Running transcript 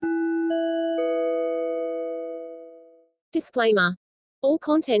Disclaimer. All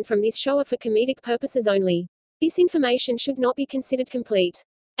content from this show are for comedic purposes only. This information should not be considered complete,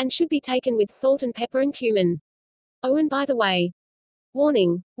 and should be taken with salt and pepper and cumin. Oh, and by the way,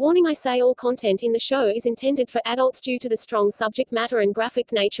 warning, I say all content in the show is intended for adults due to the strong subject matter and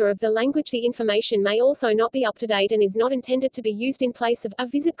graphic nature of the language. The information may also not be up to date and is not intended to be used in place of a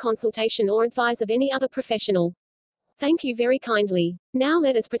visit, consultation, or advice of any other professional. Thank you very kindly. Now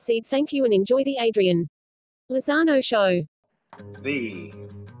let us proceed. Thank you and enjoy the Adrian Lozano Show. The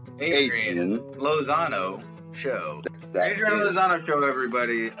Adrian Lozano Show. Adrian Lozano Show,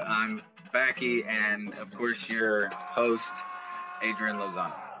 everybody. I'm Backy, and of course, your host, Adrian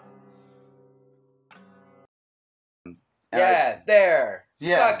Lozano. Yeah, there.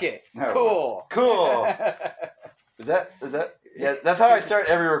 Yeah. Suck it. No. Cool. Is that? Yeah, that's how I start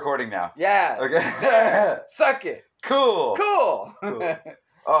every recording now. Yeah. Okay. There. Suck it. Cool. Cool.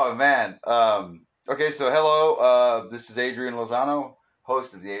 Oh, man. Okay, so hello. This is Adrian Lozano,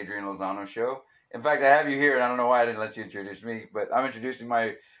 host of the Adrian Lozano Show. In fact, I have you here, and I don't know why I didn't let you introduce me, but I'm introducing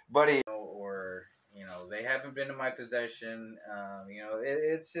my buddy. Or, they haven't been in my possession.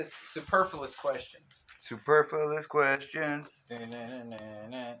 It's just superfluous questions. Superfluous questions.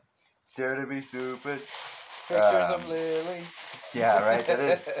 Dare to be stupid. Pictures of Lily. Yeah, right. That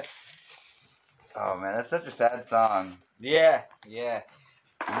is. Oh man, that's such a sad song. Yeah.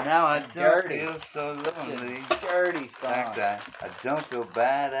 Now I don't Dirty. feel so lonely. Dirty song. Like that. I don't feel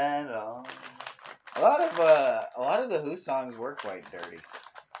bad at all. A lot of the Who songs were quite dirty,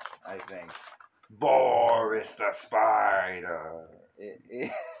 I think. Boris the Spider.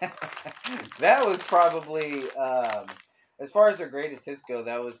 That was probably as far as their greatest hits go,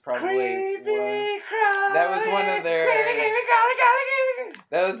 that was probably that was one of their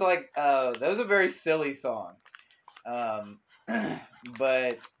that was like that was a very silly song,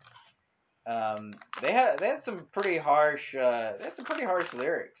 but they had some pretty harsh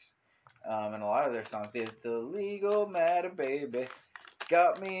lyrics in a lot of their songs. It's a legal matter, baby,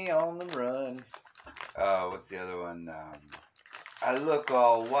 got me on the run. What's the other one? I look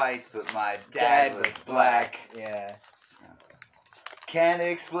all white, but my dad was black. Yeah. Can't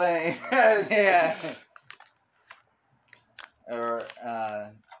explain. Yeah. Or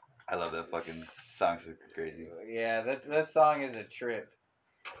I love that fucking song. So crazy. Yeah, that song is a trip.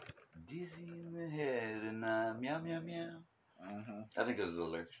 Dizzy in the head and meow meow meow. Mm-hmm. I think those are the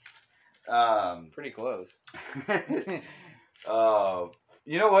lyrics. Pretty close.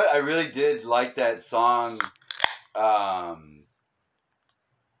 You know what? I really did like that song.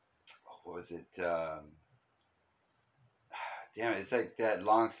 What was it? Damn it! It's like that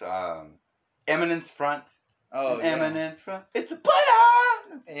long song. Eminence Front. Oh, yeah. Eminence Front. It's a put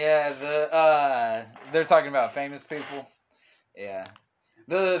on. Yeah, they're talking about famous people. Yeah,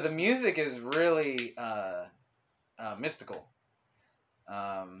 the music is really mystical.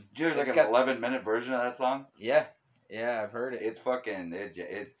 There's like an 11-minute version of that song. Yeah, I've heard it. It's fucking.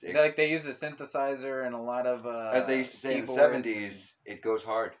 It's like they use a synthesizer and a lot of as they used to say in the 70s. It goes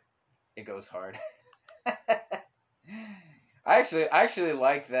hard. It goes hard. I actually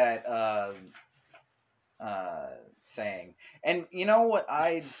like that saying. And you know what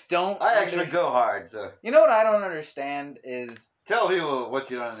I don't... I actually go hard, so... You know what I don't understand is... Tell people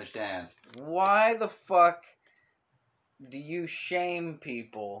what you don't understand. Why the fuck do you shame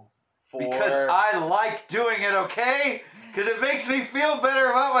people for... Because I like doing it, okay? Because it makes me feel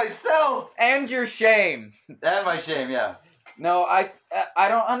better about myself. And your shame. And my shame, yeah. No, I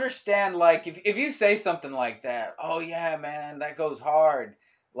don't understand, like, if you say something like that, oh yeah, man, that goes hard,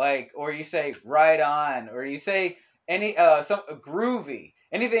 like, or you say right on, or you say some groovy,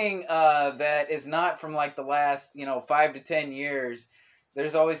 anything that is not from like the last 5 to 10 years,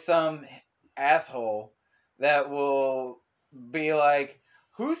 there's always some asshole that will be like,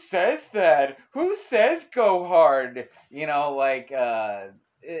 who says that? Who says go hard?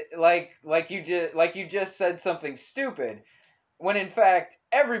 Like you just said something stupid. When in fact,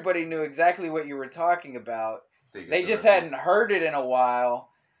 everybody knew exactly what you were talking about. They just hadn't heard it in a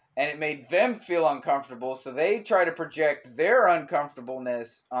while, and it made them feel uncomfortable, so they try to project their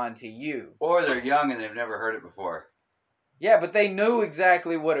uncomfortableness onto you. Or they're young and they've never heard it before. Yeah, but they knew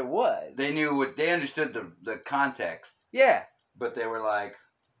exactly what it was. They understood the context. Yeah. But they were like,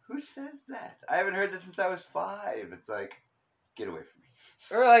 who says that? I haven't heard that since I was 5. It's like, get away from me.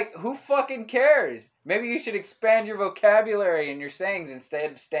 Or like, who fucking cares? Maybe you should expand your vocabulary and your sayings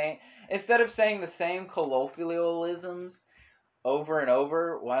instead of saying the same colloquialisms over and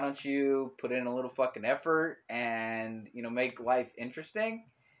over. Why don't you put in a little fucking effort and make life interesting?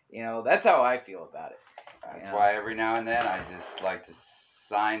 That's how I feel about it. That's why every now and then I just like to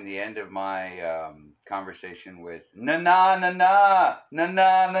sign the end of my conversation with na na na na na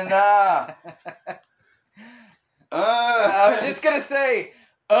na na na. I was just gonna say,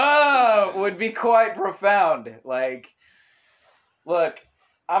 would be quite profound. Like, look,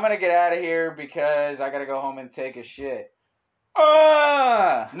 I'm gonna get out of here because I gotta go home and take a shit.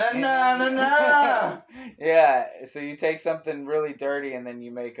 Na na na na. Yeah, so you take something really dirty and then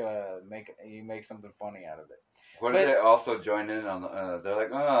you make something funny out of it. What if they also join in on the? They're like,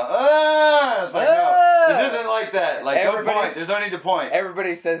 It's like, no, this isn't like that. Like, don't point. There's no need to point.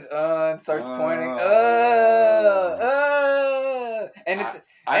 Everybody says, and starts pointing. And it's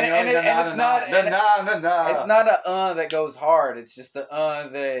not a that goes hard. It's just the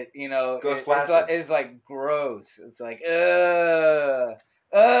that goes is like gross. It's like It's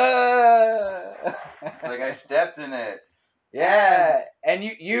like I stepped in it. Yeah, and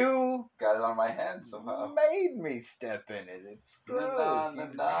you got it on my hand somehow. Made me step in it. It's gross. You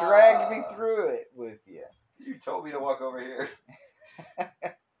Nah. dragged me through it with you. You told me to walk over here.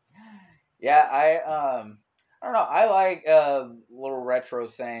 Yeah, I don't know. I like little retro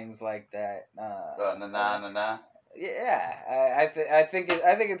sayings like that. Na na na na. Yeah, I think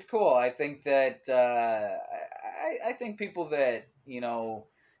it's cool. I think that I think people that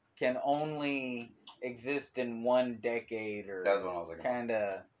can only exist in one decade or That was what I was looking kind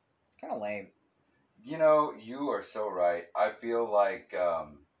of lame. You are so right. I feel like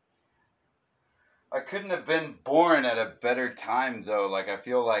I couldn't have been born at a better time though. Like I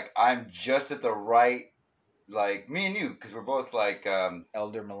feel like I'm just at the right, like me and you, because we're both like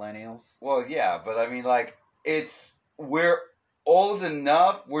Elder millennials. Well, yeah, but I mean, like we're old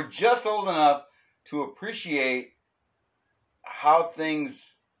enough. We're just old enough to appreciate how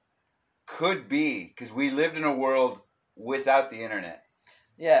things could be, because we lived in a world without the internet.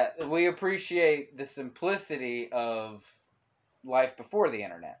 Yeah, we appreciate the simplicity of life before the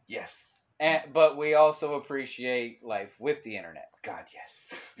internet. Yes. But we also appreciate life with the internet. God,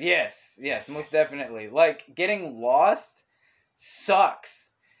 yes. Yes, most definitely. Like, getting lost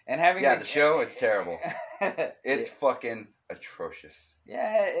sucks. And having the show, it's terrible. It's fucking atrocious.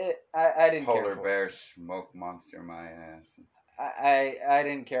 Yeah, I didn't care for Polar bear smoke monster my ass. I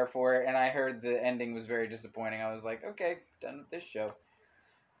didn't care for it, and I heard the ending was very disappointing. I was like, okay, done with this show.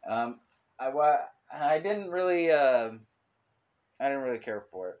 I didn't really care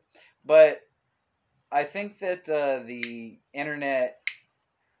for it, but I think that the internet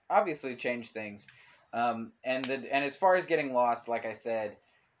obviously changed things, and as far as getting lost, like I said,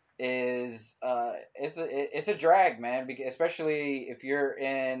 is it's a drag, man. Because especially if you're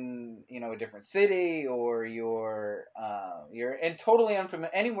in a different city, or you're in totally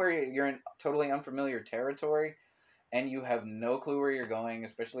unfamiliar anywhere, you're in totally unfamiliar territory, and you have no clue where you're going.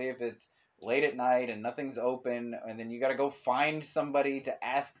 Especially if it's late at night and nothing's open, and then you got to go find somebody to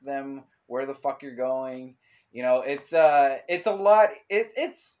ask them where the fuck you're going. It's a lot.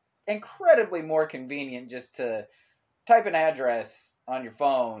 It's incredibly more convenient just to type an address on your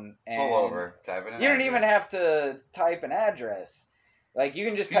phone and pull over, type in an you don't address. even have to type an address. Like, you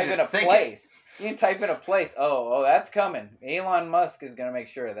can just type in a think place. You can type in a place. Oh, that's coming. Elon Musk is gonna make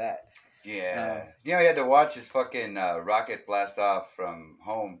sure of that. Yeah. He had to watch his fucking rocket blast off from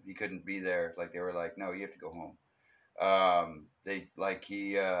home. He couldn't be there. Like, they were like, no, you have to go home. Because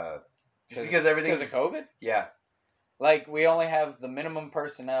everything Because of COVID? Yeah. Like, we only have the minimum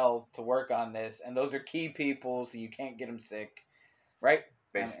personnel to work on this, and those are key people, so you can't get them sick. Right?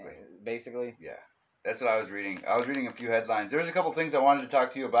 Basically. Yeah. That's what I was reading. I was reading a few headlines. There's a couple things I wanted to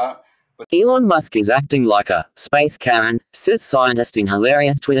talk to you about. But Elon Musk is acting like a space Karen, says scientist in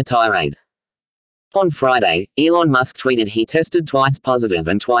hilarious Twitter tirade. On Friday, Elon Musk tweeted he tested twice positive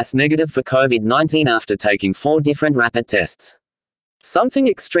and twice negative for COVID-19 after taking 4 different rapid tests. Something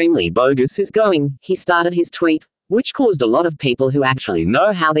extremely bogus is going, he started his tweet, which caused a lot of people who actually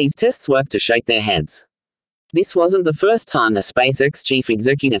know how these tests work to shake their heads. This wasn't the first time the SpaceX chief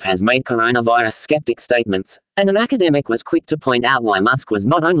executive has made coronavirus skeptic statements, and an academic was quick to point out why Musk was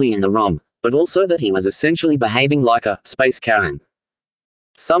not only in the wrong, but also that he was essentially behaving like a space Karen.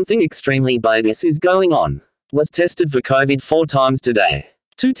 Something extremely bogus is going on. Was tested for COVID 4 times today.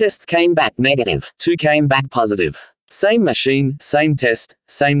 2 tests came back negative, 2 came back positive. Same machine, same test,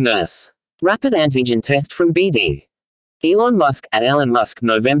 same nurse. Rapid antigen test from BD. Elon Musk at Elon Musk,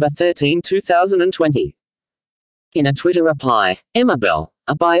 November 13, 2020. In a Twitter reply, Emma Bell,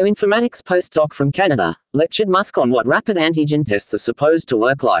 a bioinformatics postdoc from Canada, lectured Musk on what rapid antigen tests are supposed to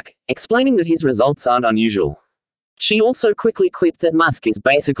work like, explaining that his results aren't unusual. She also quickly quipped that Musk is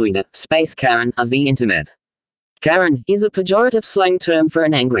basically the space Karen of the internet. Karen is a pejorative slang term for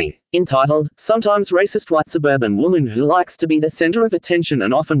an angry, entitled, sometimes racist white suburban woman who likes to be the center of attention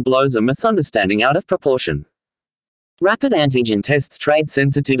and often blows a misunderstanding out of proportion. Rapid antigen tests trade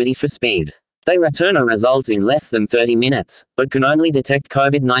sensitivity for speed. They return a result in less than 30 minutes, but can only detect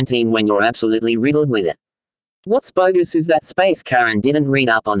COVID-19 when you're absolutely riddled with it. What's bogus is that Space Karen didn't read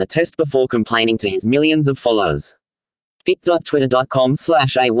up on the test before complaining to his millions of followers.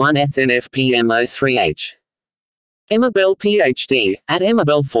 pic.twitter.com/A1SNFPM03H. Emma Bell PhD, at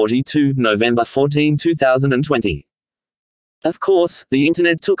EmmaBell42, November 14, 2020. Of course, the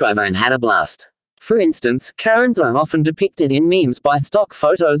internet took over and had a blast. For instance, Karens are often depicted in memes by stock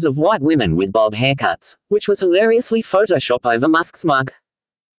photos of white women with bob haircuts, which was hilariously Photoshop over Musk's mug.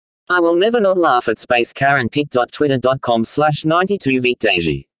 I will never not laugh at Space Karen.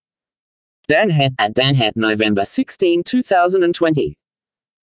 pic.twitter.com/92vicdaisy. Danhet, at Danhet, November 16, 2020.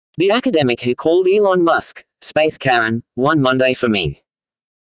 The academic who called Elon Musk Space Karen, one Monday for me.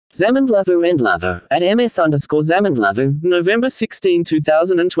 Zamandlavu and Lover, at ms_Zamandlavu, November 16,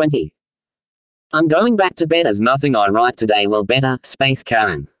 2020. I'm going back to bed as nothing I write today will better, Space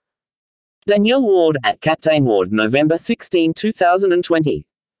Karen. Danielle Ward, at Captain Ward, November 16, 2020.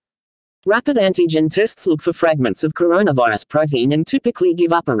 Rapid antigen tests look for fragments of coronavirus protein and typically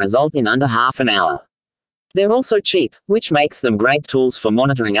give up a result in under half an hour. They're also cheap, which makes them great tools for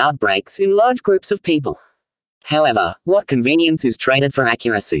monitoring outbreaks in large groups of people. However, what convenience is traded for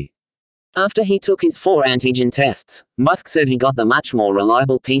accuracy? After he took his 4 antigen tests, Musk said he got the much more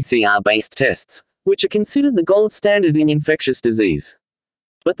reliable PCR-based tests, which are considered the gold standard in infectious disease.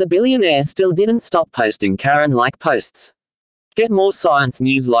 But the billionaire still didn't stop posting Karen-like posts. Get more science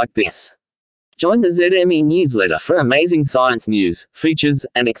news like this. Join the ZME newsletter for amazing science news, features,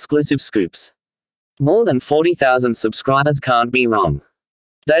 and exclusive scoops. More than 40,000 subscribers can't be wrong.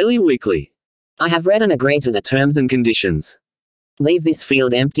 Daily, weekly. I have read and agree to the terms and conditions. Leave this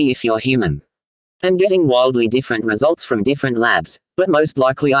field empty if you're human. I'm getting wildly different results from different labs, but most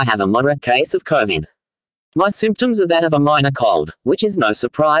likely I have a moderate case of COVID. My symptoms are that of a minor cold, which is no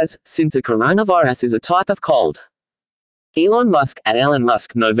surprise, since a coronavirus is a type of cold. Elon Musk, at Elon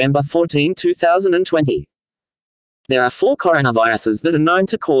Musk, November 14, 2020. There are 4 coronaviruses that are known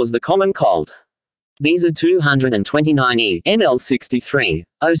to cause the common cold. These are 229E, NL63,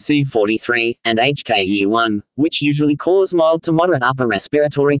 OC43, and HKU1, which usually cause mild to moderate upper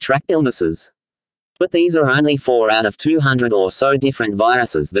respiratory tract illnesses. But these are only 4 out of 200 or so different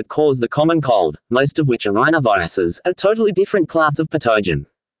viruses that cause the common cold, most of which are rhinoviruses, a totally different class of pathogen.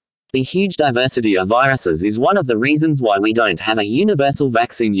 The huge diversity of viruses is one of the reasons why we don't have a universal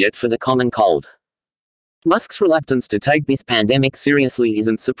vaccine yet for the common cold. Musk's reluctance to take this pandemic seriously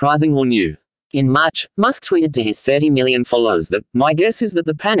isn't surprising or new. In March, Musk tweeted to his 30 million followers that, "My guess is that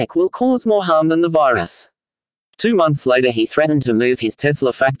the panic will cause more harm than the virus." 2 months later he threatened to move his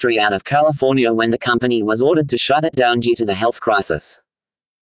Tesla factory out of California when the company was ordered to shut it down due to the health crisis.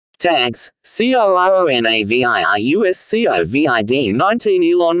 Tags, CORONAVIRUSCOVID-19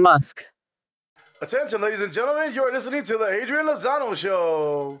 Elon Musk. Attention, ladies and gentlemen, you're listening to the Adrian Lozano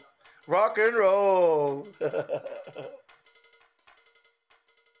Show. Rock and roll.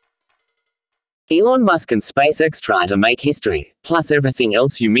 Elon Musk and SpaceX try to make history, plus everything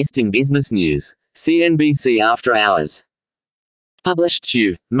else you missed in business news. CNBC After Hours. Published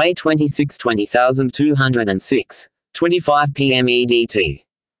Tuesday, May 26, 2206, 25 p.m. EDT.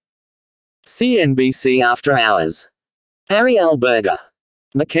 CNBC After Hours. Ariel Berger.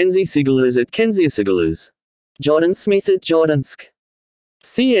 Mackenzie Sigaluz at Kenzie Sigaluz. Jordan Smith at Jordansk.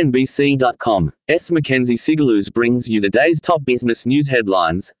 CNBC.com. Mackenzie Sigaluz brings you the day's top business news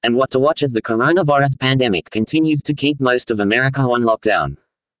headlines, and what to watch as the coronavirus pandemic continues to keep most of America on lockdown.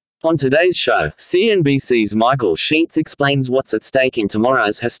 On today's show, CNBC's Michael Sheets explains what's at stake in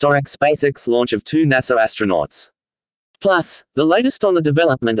tomorrow's historic SpaceX launch of 2 NASA astronauts. Plus, the latest on the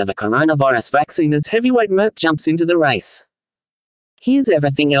development of a coronavirus vaccine as heavyweight Merck jumps into the race. Here's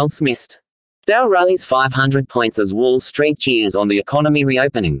everything else missed. Dow rallies 500 points as Wall Street cheers on the economy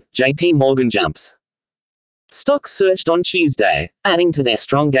reopening. JP Morgan jumps. Stocks surged on Tuesday, adding to their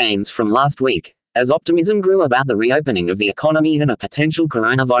strong gains from last week, as optimism grew about the reopening of the economy and a potential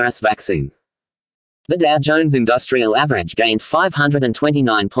coronavirus vaccine. The Dow Jones Industrial Average gained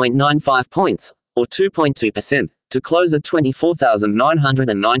 529.95 points, or 2.2%, to close at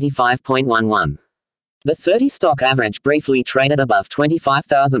 24,995.11. The 30-stock average briefly traded above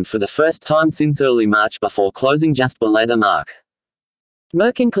 25,000 for the first time since early March before closing just below the mark.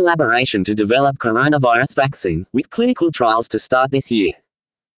 Merck in collaboration to develop coronavirus vaccine, with clinical trials to start this year.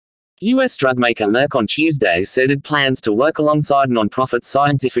 U.S. drug maker Merck on Tuesday said it plans to work alongside non-profit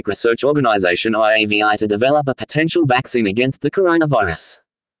scientific research organization IAVI to develop a potential vaccine against the coronavirus.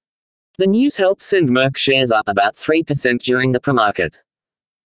 The news helped send Merck shares up about 3% during the pre-market.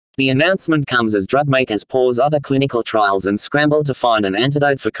 The announcement comes as drug makers pause other clinical trials and scramble to find an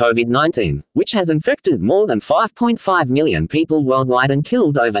antidote for COVID-19, which has infected more than 5.5 million people worldwide and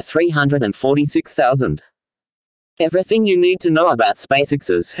killed over 346,000. Everything you need to know about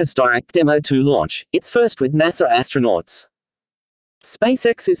SpaceX's historic Demo 2 launch, its first with NASA astronauts.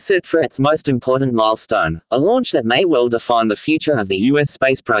 SpaceX is set for its most important milestone, a launch that may well define the future of the U.S.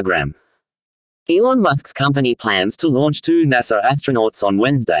 space program. Elon Musk's company plans to launch 2 NASA astronauts on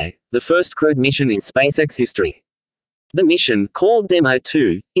Wednesday, the first crewed mission in SpaceX history. The mission, called Demo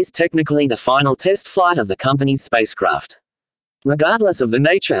 2, is technically the final test flight of the company's spacecraft. Regardless of the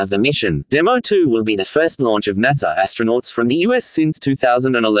nature of the mission, Demo 2 will be the first launch of NASA astronauts from the US since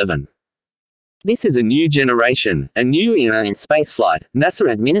 2011. This is a new generation, a new era in spaceflight,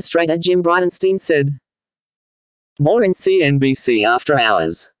 NASA Administrator Jim Bridenstine said. More in CNBC After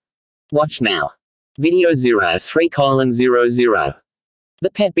Hours. Watch now. Video 03:00. The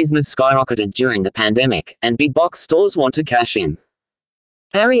pet business skyrocketed during the pandemic, and big box stores want to cash in.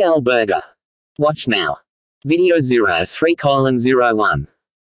 Ariel Burger. Watch now. Video 03:01.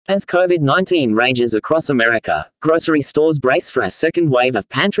 As COVID-19 rages across America, grocery stores brace for a second wave of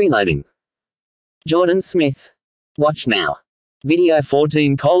pantry loading. Jordan Smith. Watch now. Video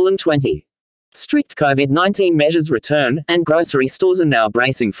 14:20. Strict COVID-19 measures return, and grocery stores are now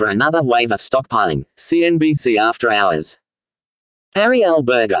bracing for another wave of stockpiling. CNBC After Hours. Ariel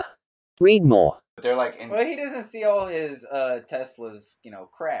Burger. Read more. They're like, Well, he doesn't see all his Teslas,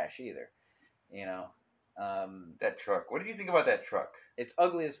 crash either. that truck. What do you think about that truck? It's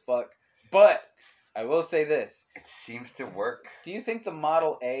ugly as fuck. But I will say this. It seems to work. Do you think the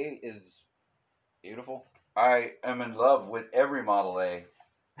Model A is beautiful? I am in love with every Model A.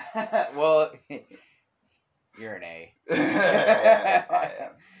 Well, you're an A. I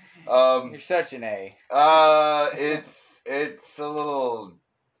am. You're such an A. It's a little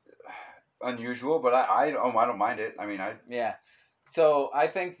unusual, but I don't mind it. I mean, Yeah. So I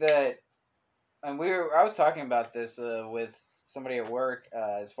think that, and I was talking about this with somebody at work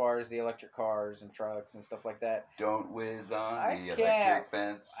as far as the electric cars and trucks and stuff like that. don't whiz on the I electric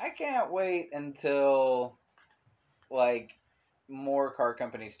fence. I can't wait until more car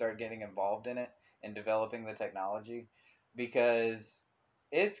companies start getting involved in it and developing the technology, because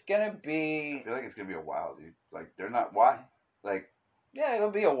it's gonna be. I feel like it's gonna be a while, dude. Like they're not why. Like Yeah,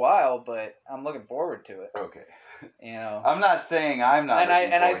 it'll be a while, but I'm looking forward to it. okay. I'm not saying I'm not.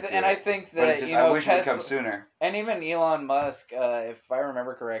 I think that I wish it would come sooner. And even Elon Musk, if I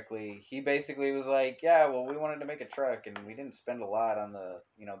remember correctly, he basically was like, "Yeah, well, we wanted to make a truck, and we didn't spend a lot on the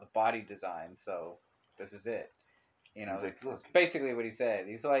the body design, so this is it." He's like, That's basically what he said.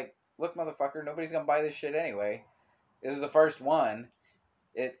 He's like, "Look, motherfucker, nobody's gonna buy this shit anyway. This is the first one.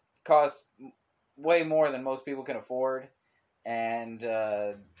 It costs way more than most people can afford, and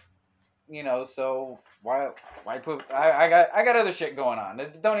so why put? I got other shit going on.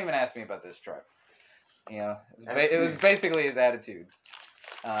 Don't even ask me about this truck. It was basically his attitude.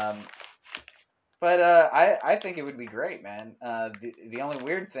 But I think it would be great, man. The only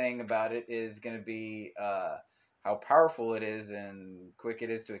weird thing about it is going to be how powerful it is and quick it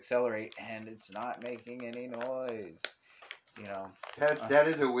is to accelerate, and it's not making any noise. That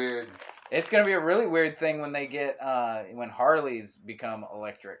is a weird. It's going to be a really weird thing when they get when Harleys become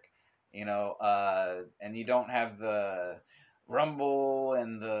electric, and you don't have the rumble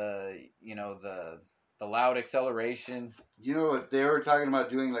and the loud acceleration. They were talking about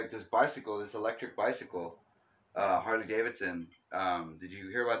doing like this electric bicycle, Harley Davidson. Did you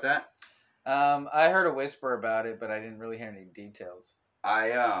hear about that? I heard a whisper about it, but I didn't really hear any details. I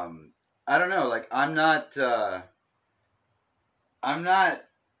don't know. Like I'm not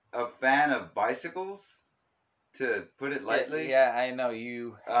a fan of bicycles, to put it lightly. Yeah, I know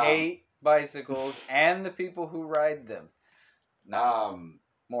you hate bicycles and the people who ride them. No,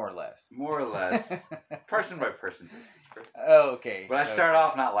 more or less. More or less, person by person. Oh, okay. But I start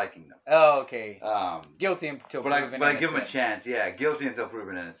off not liking them. Oh, okay. Guilty until proven innocent. But I give them a chance. Yeah, guilty until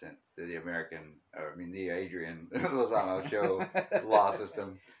proven innocent. The Adrian Lozano show law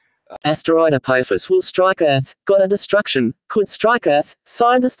system. Asteroid Apophis will strike Earth. God of destruction. Could strike Earth.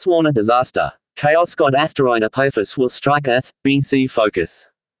 Scientists warn a disaster. Chaos God asteroid Apophis will strike Earth. BC Focus.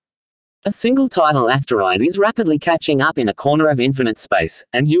 A single-tidal asteroid is rapidly catching up in a corner of infinite space,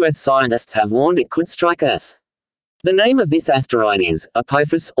 and US scientists have warned it could strike Earth. The name of this asteroid is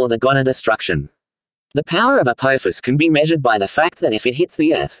Apophis, or the God of destruction. The power of Apophis can be measured by the fact that if it hits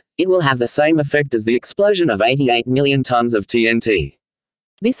the Earth, it will have the same effect as the explosion of 88 million tons of TNT.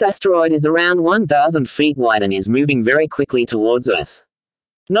 This asteroid is around 1,000 feet wide and is moving very quickly towards Earth.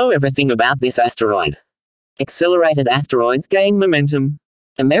 Know everything about this asteroid. Accelerated asteroids gain momentum.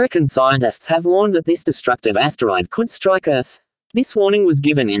 American scientists have warned that this destructive asteroid could strike Earth. This warning was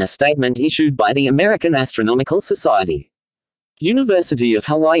given in a statement issued by the American Astronomical Society. University of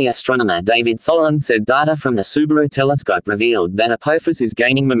Hawaii astronomer David Tholen said data from the Subaru telescope revealed that Apophis is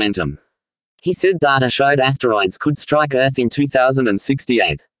gaining momentum. He said data showed asteroids could strike Earth in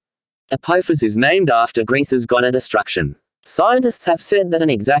 2068. Apophis is named after Greece's god of destruction. Scientists have said that an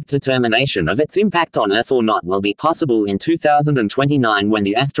exact determination of its impact on Earth or not will be possible in 2029 when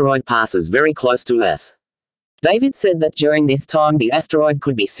the asteroid passes very close to Earth. David said that during this time the asteroid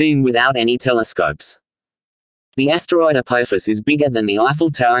could be seen without any telescopes. The asteroid Apophis is bigger than the Eiffel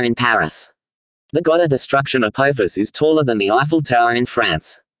Tower in Paris. The god of destruction Apophis is taller than the Eiffel Tower in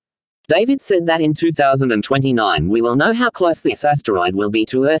France. David said that in 2029 we will know how close this asteroid will be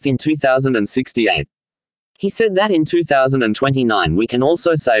to Earth in 2068. He said that in 2029 we can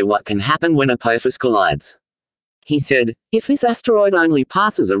also say what can happen when Apophis collides. He said, if this asteroid only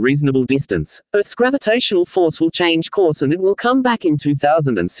passes a reasonable distance, Earth's gravitational force will change course and it will come back in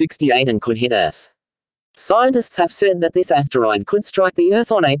 2068 and could hit Earth. Scientists have said that this asteroid could strike the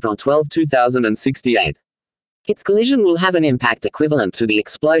Earth on April 12, 2068. Its collision will have an impact equivalent to the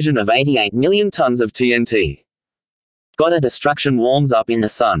explosion of 88 million tons of TNT. God of destruction warms up in the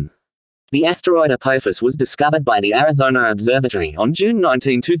sun. The asteroid Apophis was discovered by the Arizona Observatory on June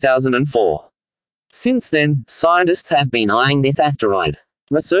 19, 2004. Since then, scientists have been eyeing this asteroid.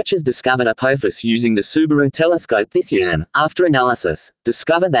 Researchers discovered Apophis using the Subaru telescope this year and, after analysis,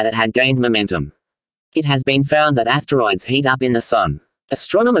 discovered that it had gained momentum. It has been found that asteroids heat up in the sun.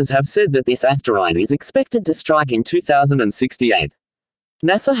 Astronomers have said that this asteroid is expected to strike in 2068.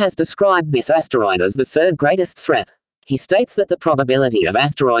 NASA has described this asteroid as the third greatest threat. He states that the probability of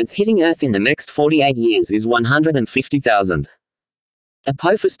asteroids hitting Earth in the next 48 years is 150,000.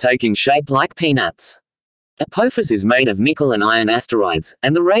 Apophis taking shape like peanuts. Apophis is made of nickel and iron asteroids,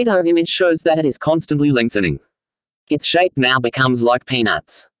 and the radar image shows that it is constantly lengthening. Its shape now becomes like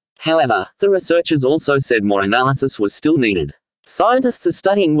peanuts. However, the researchers also said more analysis was still needed. Scientists are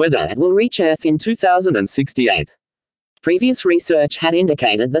studying whether it will reach Earth in 2068. Previous research had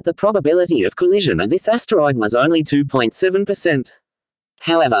indicated that the probability of collision of this asteroid was only 2.7%.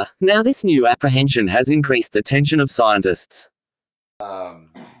 However, now this new apprehension has increased the tension of scientists. I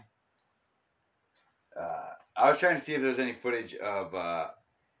was trying to see if there was any footage of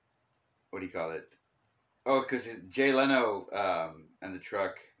what do you call it? Oh, because Jay Leno and the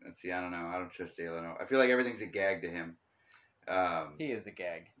truck. Let's see. I don't know. I don't trust Jay Leno. I feel like everything's a gag to him. He is a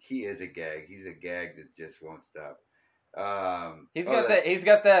gag. He is a gag. He's a gag that just won't stop. He's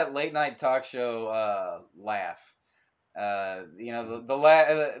got that late night talk show laugh. You know,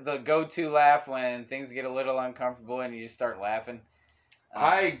 the go-to laugh when things get a little uncomfortable and you just start laughing.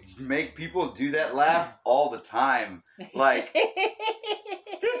 I make people do that laugh all the time. Like,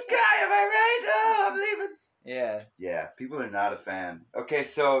 this guy, am I right? Oh, I'm leaving. Yeah. Yeah, people are not a fan. Okay,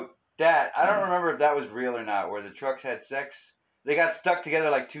 so that, I don't remember if that was real or not, where the trucks had sex. They got stuck together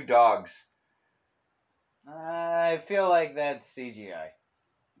like two dogs. I feel like that's CGI.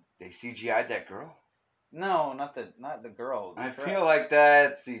 They CGI'd that girl? No, not the girl. I feel like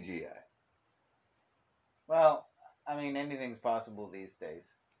that's CGI. Well, I mean, anything's possible these days.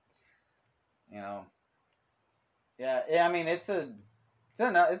 You know. Yeah. I mean, it's an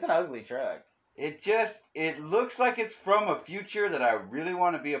ugly truck. It looks like it's from a future that I really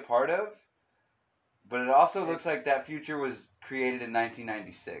want to be a part of, but it also looks like that future was created in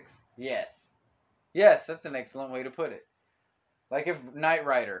 1996. Yes. Yes, that's an excellent way to put it. Like if Knight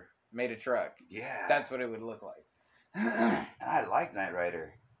Rider made a truck. Yeah. That's what it would look like. I like Knight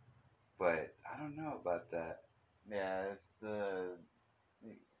Rider, but I don't know about that. Yeah, it's the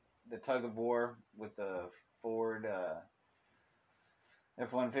tug of war with the Ford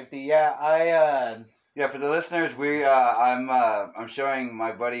F-150. Yeah, Yeah, for the listeners, I'm showing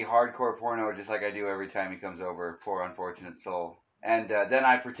my buddy hardcore porno just like I do every time he comes over. Poor unfortunate soul. And then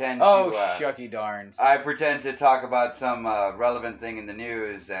I pretend shucky darns. I pretend to talk about some relevant thing in the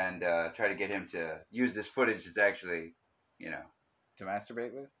news and try to get him to use this footage that's actually, to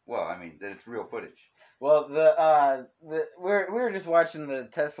masturbate with. Well, I mean, it's real footage. Well, we were just watching the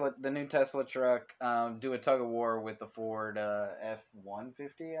new Tesla truck, do a tug of war with the Ford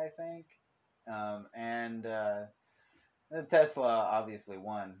F-150, I think, and the Tesla obviously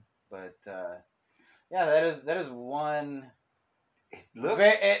won, but yeah, that is one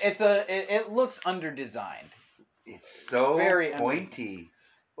It looks under-designed. It's so Very pointy.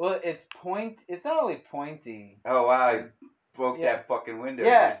 Well, it's not only pointy. Oh wow! I broke Yeah. that fucking window.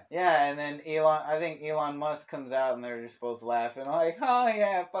 Yeah, yeah, and then I think Elon Musk comes out and they're just both laughing like, oh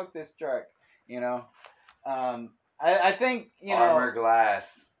yeah, fuck this truck, you know. I think Armor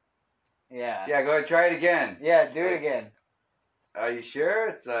glass. Yeah. Yeah, go ahead, try it again. Yeah, do it again. Are you sure?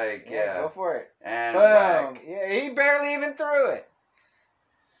 It's like Go for it. And Boom. whack. Yeah, he barely even threw it.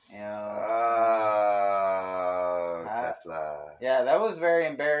 You know. Tesla. Yeah, that was very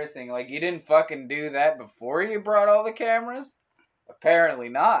embarrassing. Like, you didn't fucking do that before you brought all the cameras? Apparently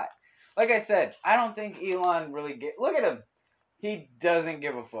not. Like I said, I don't think Elon really look at him. He doesn't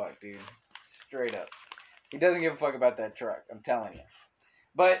give a fuck, dude. Straight up. He doesn't give a fuck about that truck. I'm telling you.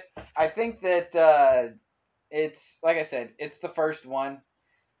 But I think that it's, like I said, it's the first one.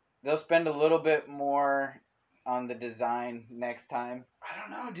 They'll spend a little bit more on the design next time. I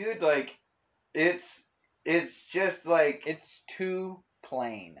don't know, dude. Like, it's just like... It's too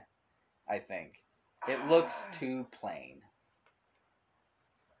plain, I think. It looks too plain.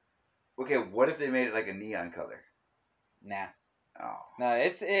 Okay, what if they made it like a neon color? Nah. Oh. No, or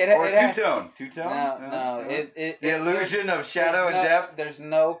two-tone. Two-tone? No. The illusion of shadow and depth? There's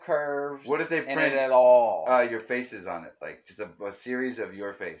no curves. What if they in print it at all? Your faces on it? Like, just a series of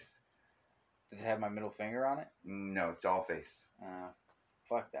your face. Does it have my middle finger on it? No, it's all face.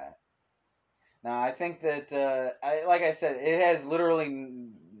 Fuck that. No, I think that, like I said, it has literally,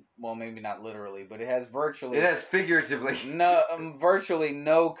 well, maybe not literally, but it has virtually... It has figuratively. Virtually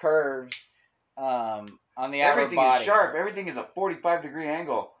no curves on the outer body. Everything is sharp. Everything is a 45-degree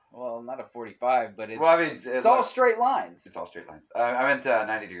angle. Well, not a 45, but it's, well, I mean, it's all straight lines. It's all straight lines. I meant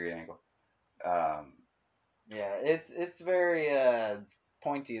 90-degree angle. Yeah, it's very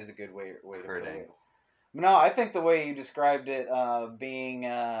pointy is a good way to put it. Angle. No, I think the way you described it being...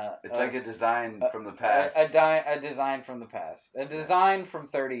 it's like a design from the past. A design from the past. A design from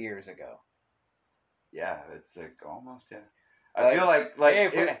 30 years ago. Yeah, it's like almost, yeah. I feel like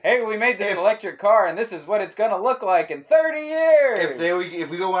hey, we made this electric car, and this is what it's gonna look like in 30 years. If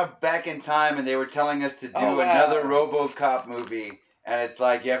we go back in time and they were telling us to do another RoboCop movie, and it's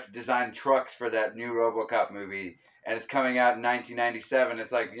like you have to design trucks for that new RoboCop movie, and it's coming out in 1997,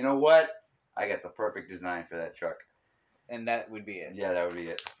 it's like, you know what? I got the perfect design for that truck. And that would be it. Yeah, that would be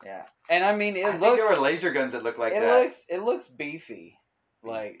it. Yeah, and I mean, I think there were laser guns that look like that. It looks beefy.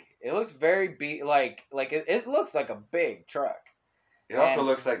 Like, it looks very it looks like a big truck. It also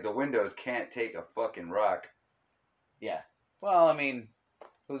looks like the windows can't take a fucking rock. Yeah. Well, I mean,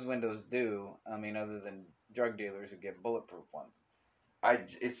 whose windows do? I mean, other than drug dealers who get bulletproof ones.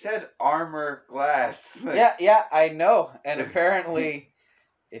 It said armor glass. Yeah, I know. And apparently,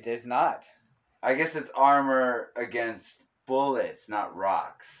 it is not. I guess it's armor against bullets, not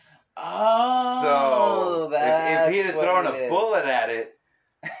rocks. Oh, so if he had thrown a bullet at it,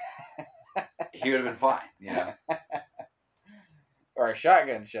 he would have been fine, you know. Or a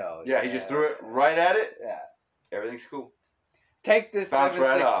shotgun shell. Yeah, he just threw it right at it. Yeah. Everything's cool. Take this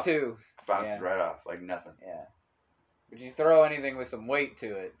 7.62. Bounces right off like nothing. Yeah. But you throw anything with some weight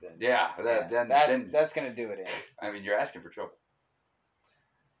to it, then that's gonna do it in. I mean, you're asking for trouble.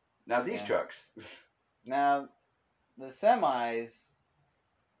 Now these trucks. Now, the semis,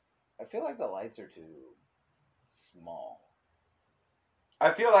 I feel like the lights are too small.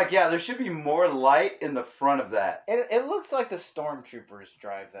 I feel like, there should be more light in the front of that. It looks like the stormtroopers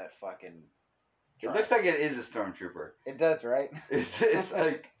drive that fucking truck. It looks like it is a stormtrooper. It does, right? It's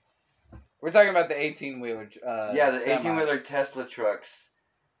like... We're talking about the 18-wheeler the 18-wheeler Tesla trucks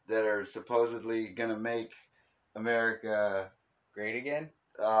that are supposedly going to make America... great again?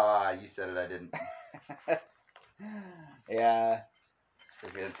 You said it, I didn't. Yeah.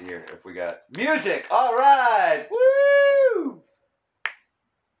 Okay, let's see here if we got music. All right. Woo!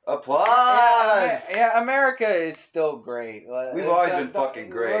 Applause. Yeah, America is still great. We've always been fucking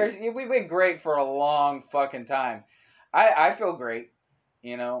great. We've been great for a long fucking time. I feel great,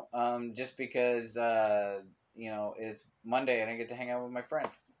 just because, it's Monday and I get to hang out with my friend.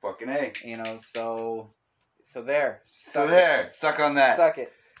 Fucking A. So there. Suck on that. Suck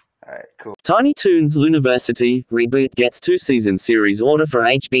it. All right, cool. Tiny Toons University reboot gets 2-season series order for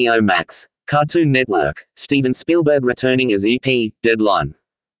HBO Max. Cartoon Network. Steven Spielberg returning as EP, Deadline.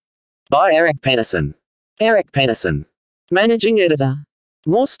 By Eric Pedersen. Eric Pedersen. Managing editor.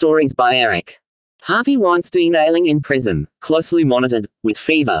 More stories by Eric. Harvey Weinstein ailing in prison, closely monitored, with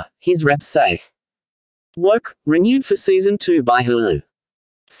fever, his reps say. Woke, renewed for season 2 by Hulu.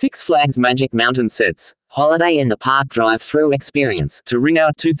 Six Flags Magic Mountain sets, Holiday in the Park drive-through experience to ring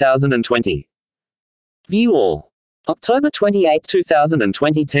out 2020. View all. October 28,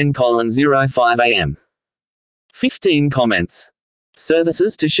 2020 10:05 a.m. 15 comments.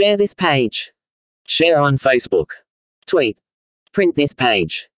 Services to share this page. Share on Facebook. Tweet. Print this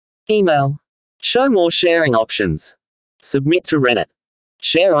page. Email. Show more sharing options. Submit to Reddit.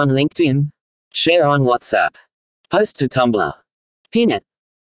 Share on LinkedIn. Share on WhatsApp. Post to Tumblr. Pin it.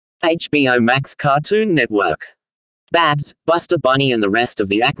 HBO Max Cartoon Network. Babs, Buster Bunny and the rest of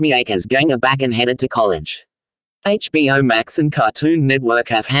the Acme Acres gang are back and headed to college. HBO Max and Cartoon Network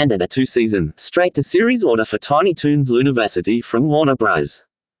have handed a 2-season, straight-to-series order for Tiny Toons University from Warner Bros.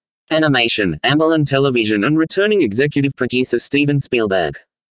 Animation, Amblin Television and returning executive producer Steven Spielberg.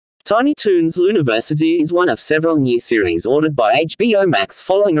 Tiny Toons University is one of several new series ordered by HBO Max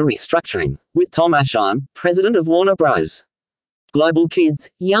following a restructuring, with Tom Ashheim, president of Warner Bros. Global Kids,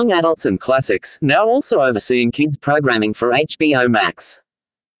 Young Adults and Classics, now also overseeing kids programming for HBO Max.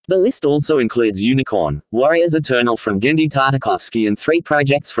 The list also includes Unicorn, Warriors Eternal from Gendy Tartakovsky and 3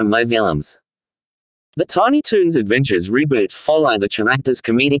 projects from Mo Willems. The Tiny Toons Adventures reboot follow the characters'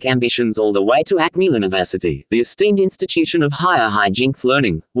 comedic ambitions all the way to Acme University, the esteemed institution of higher hijinks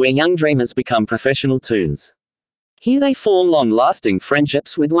learning, where young dreamers become professional toons. Here they form long-lasting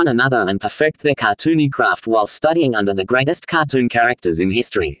friendships with one another and perfect their cartoony craft while studying under the greatest cartoon characters in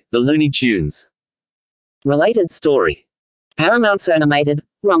history, the Looney Tunes. Related story. Paramount's animated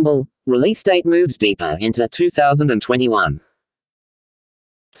Rumble release date moves deeper into 2021.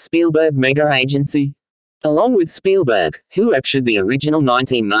 Spielberg Mega Agency. Along with Spielberg, who captured the original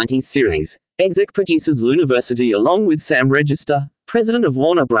 1990s series, exec produces Looniversity along with Sam Register, president of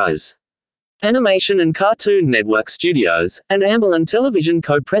Warner Bros. Animation and Cartoon Network Studios, and Amblin Television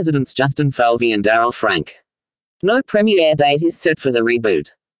co-presidents Justin Falvey and Darryl Frank. No premiere date is set for the reboot.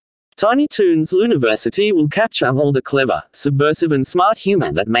 Tiny Toons Looniversity will capture all the clever, subversive and smart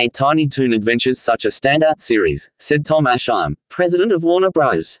humor that made Tiny Toon Adventures such a standout series, said Tom Ashheim, president of Warner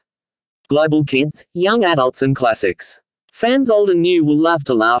Bros. Global Kids, Young Adults and Classics. Fans old and new will love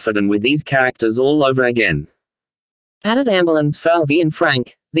to laugh at and with these characters all over again. Added Amblin's Falvey and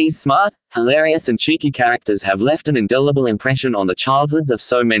Frank, these smart, hilarious and cheeky characters have left an indelible impression on the childhoods of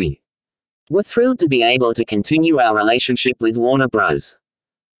so many. We're thrilled to be able to continue our relationship with Warner Bros.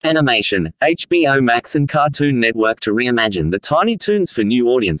 Animation, HBO Max and Cartoon Network to reimagine the Tiny Toons for new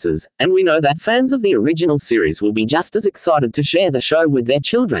audiences, and we know that fans of the original series will be just as excited to share the show with their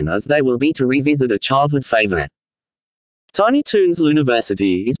children as they will be to revisit a childhood favorite. Tiny Toons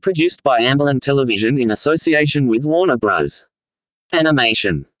Looniversity is produced by Amblin Television in association with Warner Bros.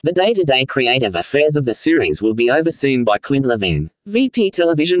 Animation. The day-to-day creative affairs of the series will be overseen by Clint Levine, VP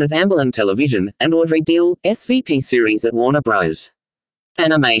Television at Amblin Television, and Audrey Dill, SVP Series at Warner Bros.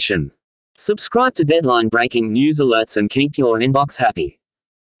 Animation. Subscribe to Deadline breaking news alerts and keep your inbox happy.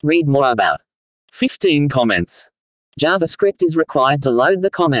 Read more about 15 comments. JavaScript is required to load the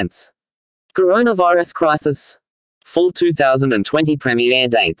comments. Coronavirus crisis. Fall 2020 premiere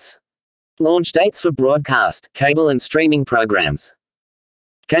dates. Launch dates for broadcast, cable and streaming programs.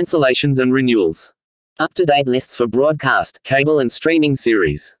 Cancellations and renewals. Up-to-date lists for broadcast, cable and streaming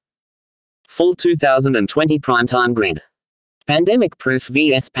series. Fall 2020 primetime grid. Pandemic-proof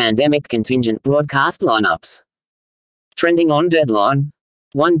vs. pandemic contingent broadcast lineups. Trending on Deadline.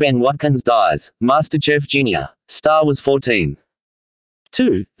 1. Ben Watkins dies, MasterChef Jr., Star Wars 14.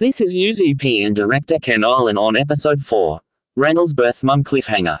 2. This is U's EP and director Ken Olin on Episode 4. Randall's birth mum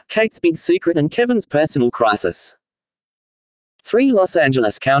cliffhanger, Kate's big secret and Kevin's personal crisis. 3. Los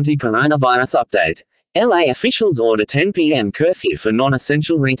Angeles County coronavirus update. LA officials order 10 p.m. curfew for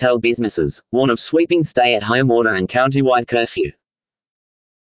non-essential retail businesses, warn of sweeping stay-at-home order and county-wide curfew.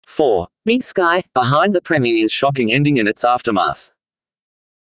 4. Big Sky, behind the premiere's shocking ending and its aftermath.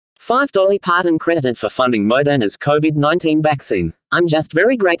 5. Dolly Parton credited for funding Moderna's COVID-19 vaccine. I'm just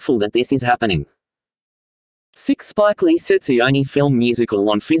very grateful that this is happening. 6. Spike Lee sets the only film musical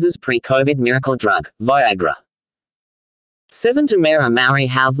on Pfizer's pre-COVID miracle drug, Viagra. 7. Tamara Mowry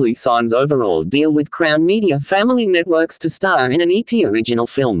Housley signs overall deal with Crown Media Family Networks to star in an EP original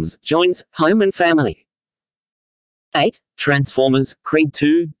films, joins Home and Family. 8. Transformers, Creed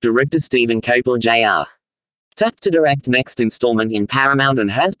 2, director Stephen Caple Jr. Tapped to direct next installment in Paramount and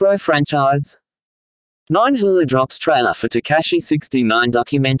Hasbro franchise. 9. Hulu drops trailer for Tekashi 69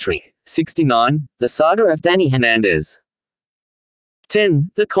 documentary, 69, The Saga of Danny Hernandez.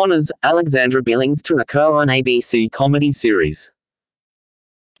 10. The Connors, Alexandra Billings to occur on ABC comedy series.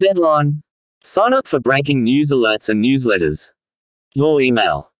 Deadline. Sign up for breaking news alerts and newsletters. Your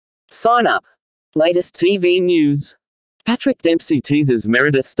email. Sign up. Latest TV news. Patrick Dempsey teases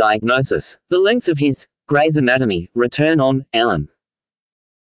Meredith's diagnosis, the length of his Grey's Anatomy return on Ellen.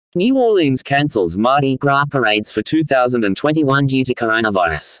 New Orleans cancels Mardi Gras parades for 2021 due to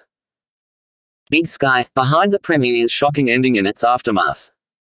coronavirus. Big Sky, behind the premiere's shocking ending and its aftermath.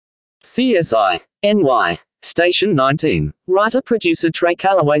 CSI, NY, Station 19, writer-producer Trey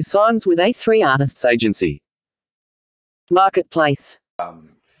Calloway signs with A3 Artists Agency. Marketplace.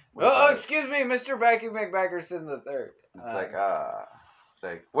 Oh, excuse me, Mr. Becky McBackerson the third. It's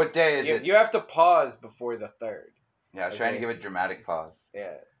like, what day is it? You have to pause before the third. Yeah, I was trying to give a dramatic pause.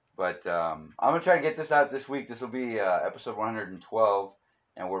 Yeah. But I'm going to try to get this out this week. This will be episode 112,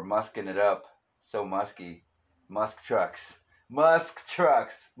 and we're musking it up. So musky. Musk trucks. Musk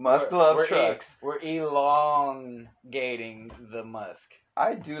trucks. Musk love trucks. We're elongating the Musk.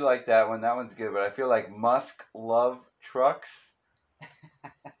 I do like that one. That one's good, but I feel like Musk love trucks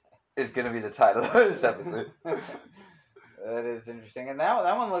is going to be the title of this episode. That is interesting. And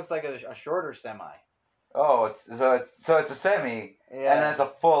that one looks like a shorter semi. Oh, it's a semi, Yeah. and then it's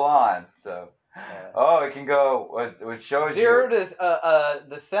a full on. So, Yeah. oh, it can go. It shows Zero you. to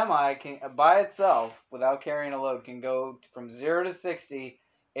the semi can by itself without carrying a load can go from 0 to 60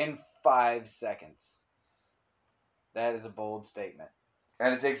 in 5 seconds. That is a bold statement.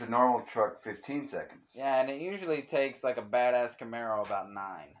 And it takes a normal truck 15 seconds. Yeah, and it usually takes like a badass Camaro about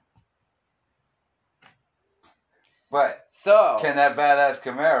 9. But So can that badass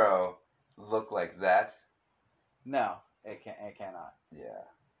Camaro look like that? no, it can't. It cannot. Yeah.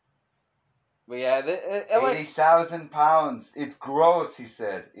 But yeah, 80,000 pounds. It's gross, he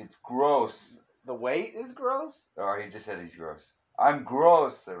said. It's gross. the weight is gross. Or he just said he's gross. I'm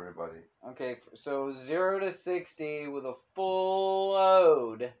gross, everybody. Okay, so 0 to 60 with a full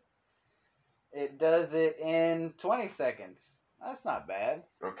load. It does it in 20 seconds. That's not bad.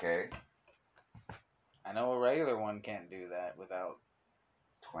 Okay. I know a regular one can't do that without.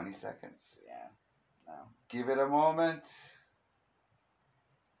 20 seconds. Yeah, no. Give it a moment.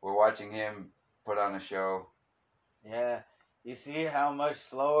 We're watching him put on a show. Yeah, you see how much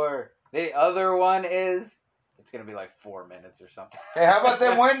slower the other one is? It's going to be like 4 minutes or something. Hey, how about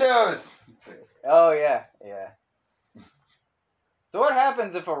them windows? Oh, yeah, yeah. So what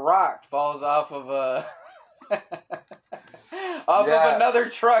happens if a rock falls off of a... of another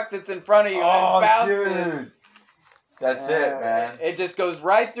truck that's in front of you and bounces? Dude. That's it, man. It just goes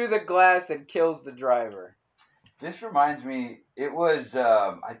right through the glass and kills the driver. This reminds me, it was,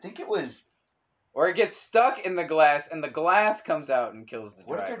 I think it was... Or it gets stuck in the glass and the glass comes out and kills the driver.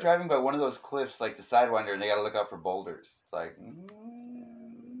 What if they're driving by one of those cliffs like the Sidewinder and they got to look out for boulders? It's like...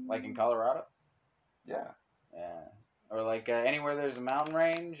 Like in Colorado? Yeah. Yeah. Or like anywhere there's a mountain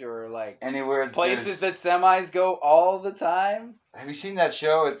range or like... Anywhere places that semis go all the time? Have you seen that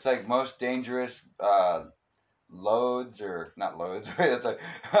show? It's like Most Dangerous Loads, or... Not loads. It's like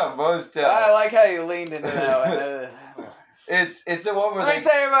most... I like how you leaned into that one. It's the one where Let me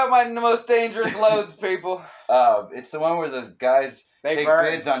tell you about my most dangerous loads, people. It's the one where the guys take burn.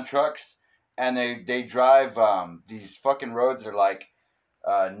 bids on trucks and they drive these fucking roads that are like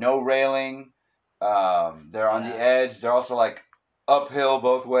no railing. They're on the edge. They're also like uphill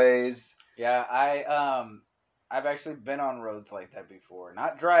both ways. Yeah, I've actually been on roads like that before.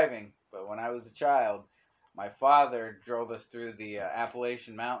 Not driving, but when I was a child, my father drove us through the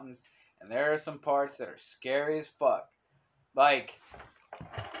Appalachian Mountains, and there are some parts that are scary as fuck. Like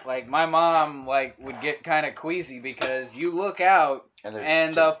my mom would get kind of queasy because you look out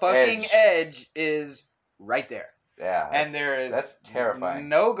and the fucking edge is right there. Yeah, and that's terrifying.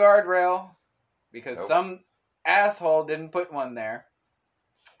 No guardrail because some asshole didn't put one there,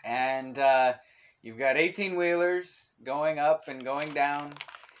 and you've got 18-wheelers going up and going down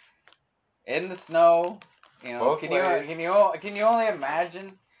in the snow. You know, can you only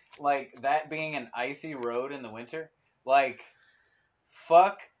imagine like that being an icy road in the winter? Like,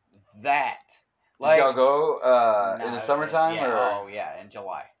 fuck that. Like, did y'all go in the summertime? Yeah, or? Oh, yeah, in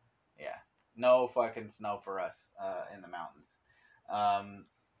July. Yeah. No fucking snow for us in the mountains.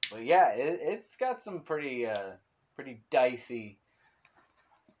 But yeah, it's got some pretty dicey...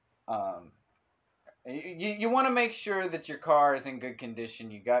 You want to make sure that your car is in good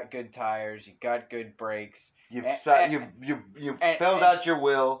condition. You got good tires. You got good brakes. You've filled out your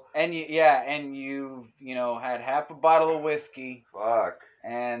will. And you've had half a bottle of whiskey. Fuck.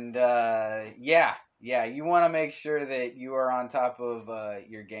 And you want to make sure that you are on top of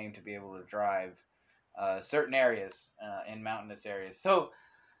your game to be able to drive certain areas in mountainous areas. So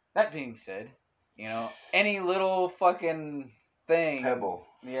that being said, any little fucking thing, pebble.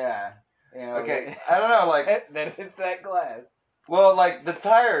 Yeah. Okay, I don't know, like... that hits that glass. Well, like, the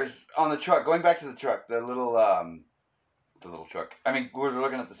tires on the truck, going back to the truck, the little truck. I mean, we're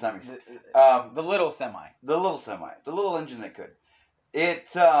looking at the semis. The little semi. The little semi. The little engine that could. It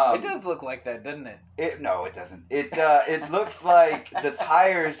It does look like that, doesn't it? No, it doesn't. It looks like the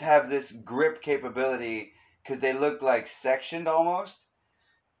tires have this grip capability because they look like sectioned almost.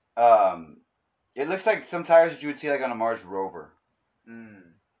 It looks like some tires that you would see like on a Mars rover.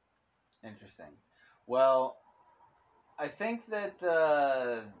 Interesting. Well, I think that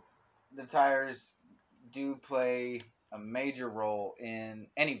the tires do play a major role in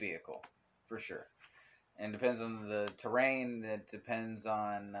any vehicle, for sure. And it depends on the terrain. It depends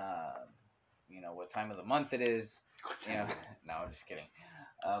on what time of the month it is. No, I'm just kidding.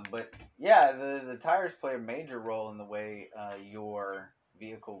 But yeah, the tires play a major role in the way your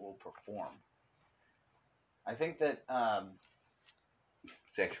vehicle will perform. I think that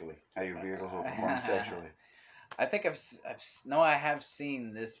Sexually, how your vehicles will perform sexually. I think I have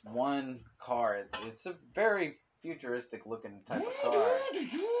seen this one car. It's a very futuristic looking type of car,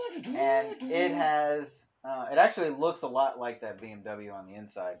 and it has it actually looks a lot like that BMW on the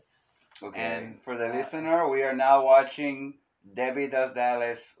inside. Okay, and for the listener, we are now watching Debbie Does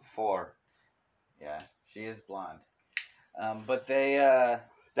Dallas 4. Yeah, she is blonde. But they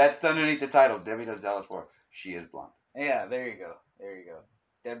that's underneath the title. Debbie Does Dallas 4. She is blonde. Yeah, there you go.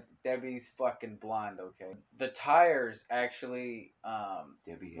 Debbie's fucking blonde, okay? The tires actually,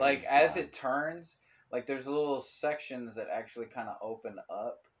 Debbie like, Harry's as blonde. it turns, like, there's little sections that actually kind of open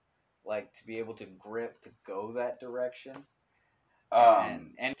up, like, to be able to grip to go that direction.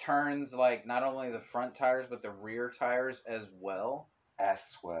 And turns, like, not only the front tires, but the rear tires as well.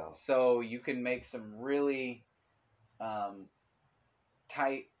 As well. So you can make some really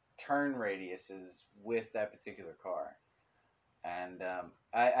tight turn radiuses with that particular car. And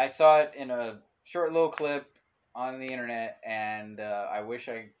I saw it in a short little clip on the internet, and I wish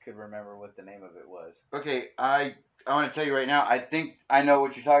I could remember what the name of it was. Okay, I want to tell you right now. I think I know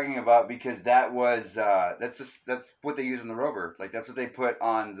what you're talking about because that was that's what they use in the rover. Like that's what they put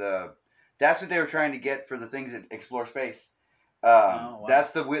on the. That's what they were trying to get for the things that explore space. Wow.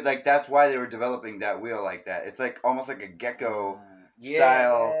 That's that's why they were developing that wheel like that. It's like almost like a gecko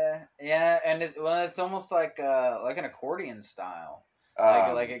style. Yeah, and it's almost like an accordion style.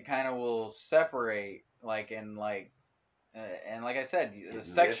 Like it kind of will separate, and like I said, the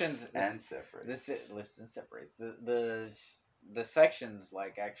sections separates. It lifts and separates. The sections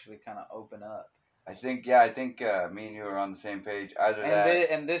like actually kind of open up. I think me and you are on the same page.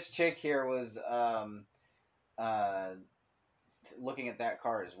 And this chick here was looking at that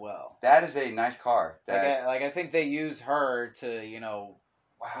car as well. That is a nice car. I think they use her to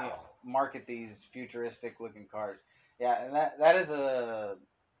wow, market these futuristic looking cars. Yeah, and that is a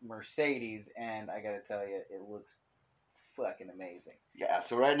Mercedes, and I gotta tell you, it looks fucking amazing. Yeah.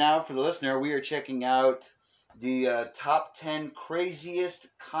 So right now, for the listener, we are checking out the top 10 craziest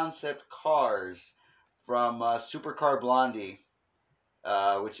concept cars from Supercar Blondie,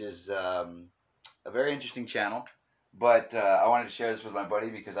 which is a very interesting channel. But I wanted to share this with my buddy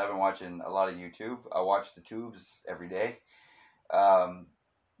because I've been watching a lot of YouTube. I watch the tubes every day.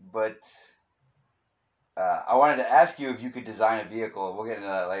 But I wanted to ask you if you could design a vehicle. We'll get into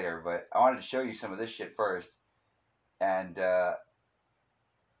that later. But I wanted to show you some of this shit first. And yeah,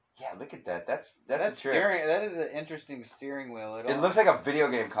 look at that. That's a trip. Steering. That is an interesting steering wheel. It looks like a video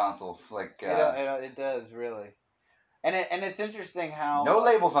game console. It does really. And it's interesting how no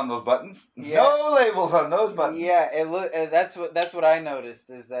labels on those buttons. Yeah. No labels on those buttons. Yeah, that's what I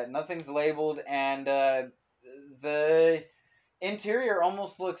noticed is that nothing's labeled, and the interior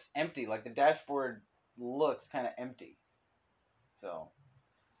almost looks empty. Like the dashboard looks kind of empty. So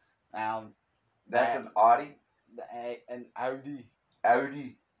now that's an Audi. An Audi.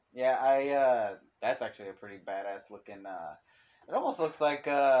 Audi. Yeah, that's actually a pretty badass looking. It almost looks like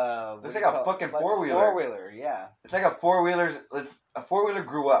looks like a fucking four-wheeler. Four-wheeler, yeah. It's like a four-wheeler. A four-wheeler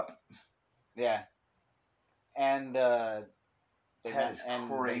grew up. Yeah, and that is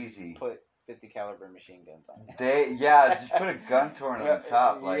crazy. They put 50 caliber machine guns on it. Just put a gun torn on the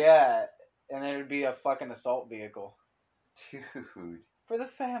top, yeah, and then it'd be a fucking assault vehicle. Dude, for the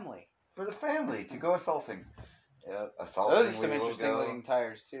family. To go assaulting. Yep. Assaulting. Those are some interesting looking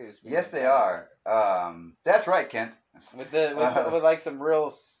tires too. Yes, they are. That's right, Kent. With like some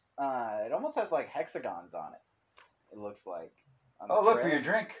real. It almost has like hexagons on it. It looks like. Look for your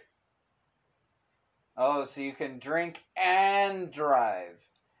drink. Oh, so you can drink and drive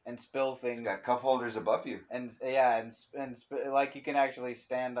and spill things. It's got cup holders above you. And like you can actually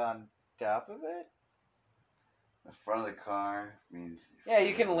stand on top of it. The front of the car means. Yeah,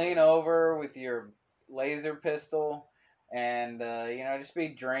 you can lean over with your laser pistol and just be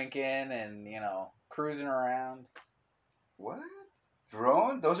drinking and cruising around. What?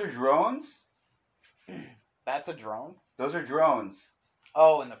 Drone? Those are drones? That's a drone? Those are drones.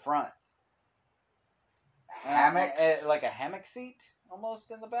 Oh, in the front. Hammocks? Like a hammock seat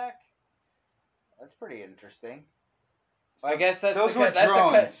almost in the back. That's pretty interesting. Well, I guess that's those the were cut. That's the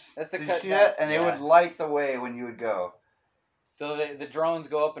cut. drones. That's the Did cut you see down. that? And they Yeah. would light the way when you would go. So the drones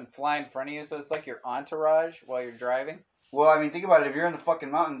go up and fly in front of you, so it's like your entourage while you're driving. Well, I mean, think about it. If you're in the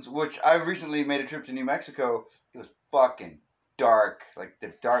fucking mountains, which I recently made a trip to New Mexico, it was fucking dark. Like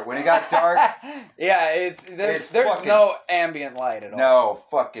the dark when it got dark. Yeah, there's fucking, no ambient light at all. No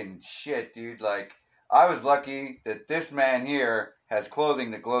fucking shit, dude. Like I was lucky that this man here has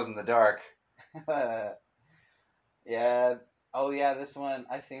clothing that glows in the dark. Yeah. Oh yeah, this one.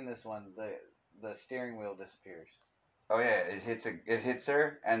 I've seen this one. The steering wheel disappears. Oh yeah, it hits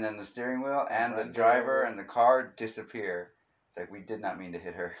her, and then the steering wheel and the runs driver over. and the car disappear. It's like we did not mean to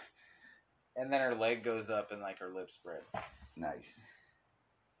hit her. And then her leg goes up and like her lips spread. Nice.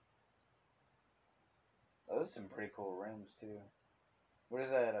 Those are some pretty cool rims too. What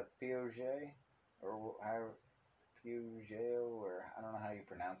is that? A Peugeot or how Peugeot or I don't know how you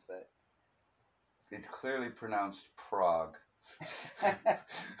pronounce that. It's clearly pronounced Prague.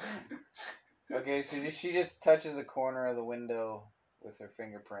 Okay, so she just touches a corner of the window with her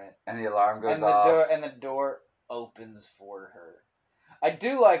fingerprint, And the alarm goes and off. the door opens for her. I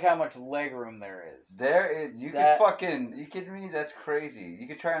do like how much leg room there is. You kidding me? That's crazy. You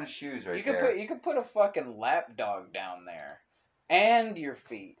could try on shoes right there. You could put a fucking lap dog down there, and your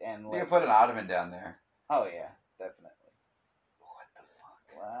feet and. You could put an ottoman down there. Oh yeah, definitely. What the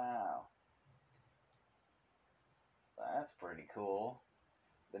fuck? Wow, that's pretty cool.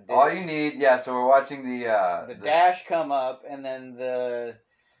 All you need, yeah. So we're watching the dash come up, and then the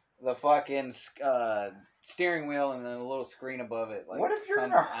fucking steering wheel, and then a little screen above it. Like, what if you're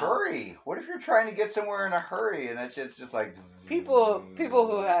in a hurry? What if you're trying to get somewhere in a hurry and that shit's just like people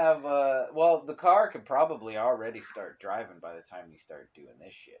who have well, the car could probably already start driving by the time you start doing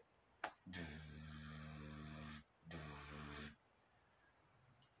this shit.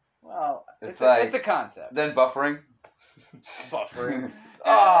 Well, it's a concept. Then buffering. Buffering.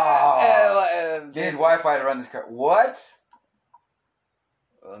 Oh, you need Wi-Fi to run this car. What?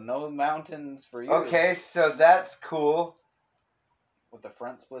 Well, no mountains for you. Okay, so that's cool. With the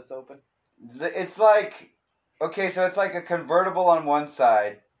front splits open? It's like, okay, so it's like a convertible on one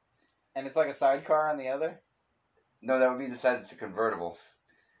side. And it's like a sidecar on the other? No, that would be the side that's a convertible.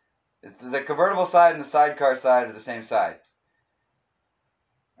 It's the convertible side and the sidecar side are the same side.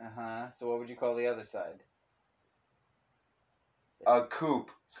 Uh-huh. So what would you call the other side? A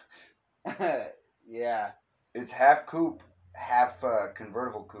coupe. Yeah. It's half coupe, half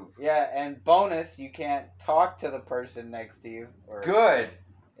convertible coupe. Yeah, and bonus, you can't talk to the person next to you. Good.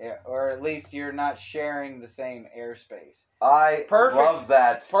 Yeah, or at least you're not sharing the same airspace. I love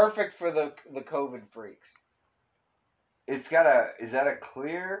that. Perfect for the COVID freaks. It's got is that a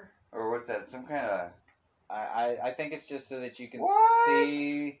clear? Or what's that? Some kind of... I think it's just so that you can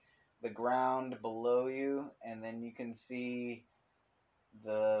see the ground below you, and then you can see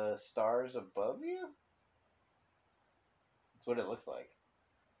the stars above you. That's what it looks like.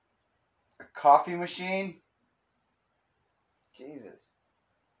 A coffee machine? Jesus.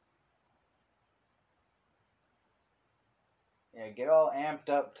 Yeah, get all amped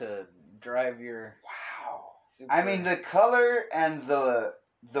up to drive your... Wow. Super... I mean, the color and the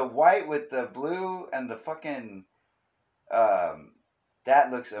white with the blue and the fucking...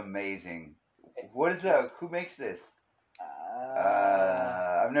 that looks amazing. What is that? Who makes this?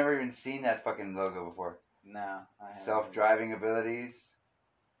 I've never even seen that fucking logo before. No. Self-driving abilities.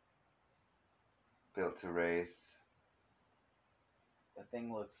 Built to race. The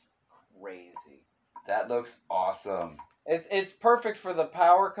thing looks crazy. That looks awesome. It's perfect for the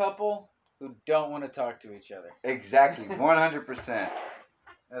power couple who don't want to talk to each other. Exactly, 100%.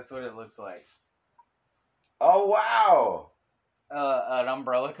 That's what it looks like. Oh, wow. An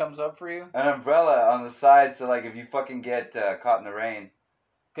umbrella comes up for you? An umbrella on the side, so like if you fucking get caught in the rain.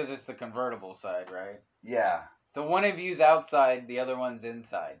 Because it's the convertible side, right? Yeah. So one of you's outside, the other one's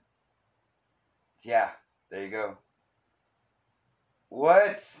inside. Yeah, there you go.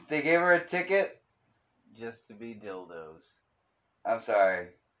 What? They gave her a ticket? Just to be dildos. I'm sorry.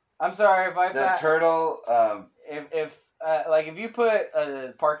 I'm sorry if I... The turtle... if you put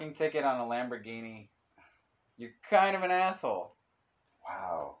a parking ticket on a Lamborghini, you're kind of an asshole.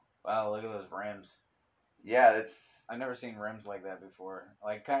 Wow. Wow, look at those rims. Yeah, it's... I've never seen rims like that before.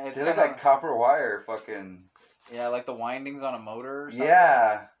 Like they look like copper wire fucking... Yeah, like the windings on a motor or something.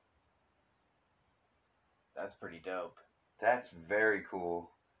 Yeah. That's pretty dope. That's very cool.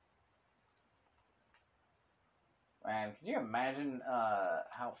 Man, could you imagine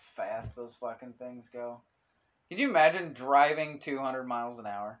how fast those fucking things go? Could you imagine driving 200 miles an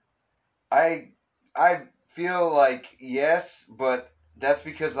hour? I feel like yes, but that's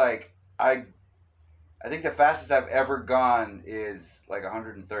because like I think the fastest I've ever gone is like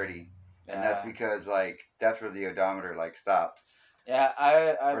 130, and that's because like that's where the odometer like stopped. Yeah,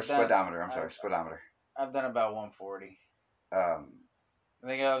 or speedometer. I'm sorry, speedometer. I've done about 140. I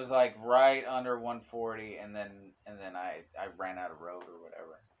think I was like right under 140, and then I ran out of road or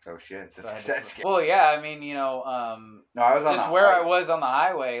whatever. Oh shit! That's well, yeah. I mean, you know, no, I was on just I was on the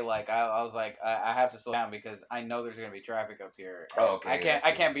highway. Like I was like, I have to slow down because I know there's gonna be traffic up here. Oh, okay.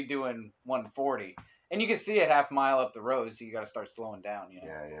 I can't be doing 140, and you can see it half mile up the road, so you got to start slowing down. You know?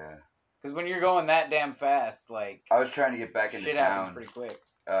 Yeah. Because when you're going that damn fast, like I was trying to get back into shit town. Happens pretty quick.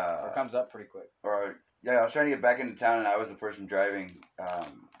 Or comes up pretty quick. I was trying to get back into town, and I was the person driving,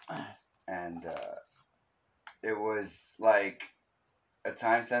 and it was like a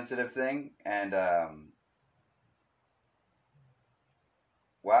time sensitive thing, and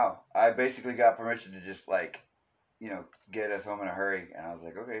wow, I basically got permission to just like, get us home in a hurry, and I was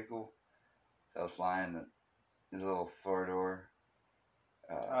like, okay, cool. So I was flying this little 4-door.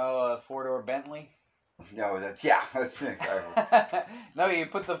 A 4-door Bentley. No, that's no, you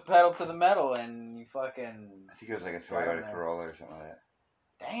put the pedal to the metal and you fucking. I think it was like a Toyota Corolla or something like that.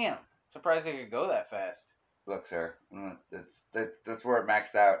 Damn, surprised it could go that fast. Look, sir, that's where it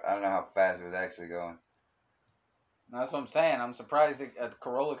maxed out. I don't know how fast it was actually going. That's what I'm saying. I'm surprised a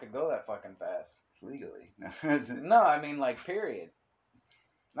Corolla could go that fucking fast. Legally. No, I mean like period.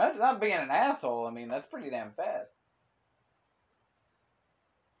 Not being an asshole. I mean that's pretty damn fast.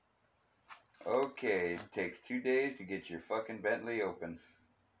 Okay, it takes 2 days to get your fucking Bentley open.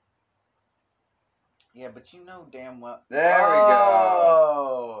 Yeah, but you know damn well. There we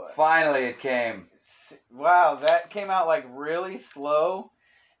go. Finally it came. Wow, that came out like really slow,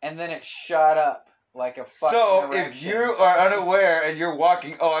 and then it shot up like a fucking So, erection. if you are unaware and you're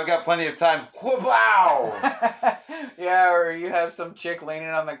walking, I've got plenty of time. Wow! Yeah, or you have some chick leaning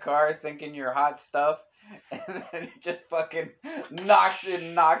on the car thinking you're hot stuff. And then it just fucking knocks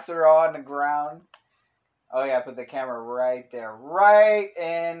her on the ground. Oh yeah, put the camera right there. Right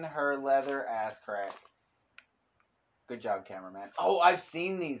in her leather ass crack. Good job, cameraman. Oh, I've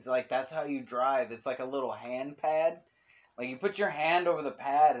seen these. Like, that's how you drive. It's like a little hand pad. Like, you put your hand over the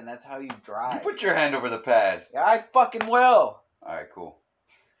pad, and that's how you drive. You put your hand over the pad. Yeah, I fucking will. Alright, cool.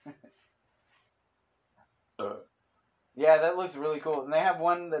 Yeah, that looks really cool. And they have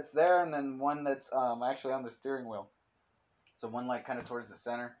one that's there and then one that's actually on the steering wheel. So one like kind of towards the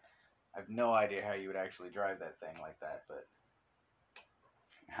center. I have no idea how you would actually drive that thing like that, but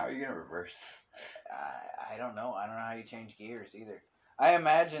how are you gonna reverse? I don't know. I don't know how you change gears either. I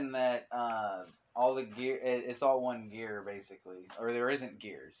imagine that all the gear, it's all one gear basically, or there isn't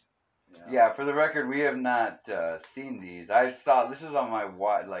gears. You know? Yeah, for the record, we have not seen these. I saw this is on my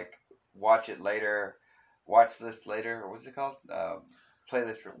watch this later, or what's it called?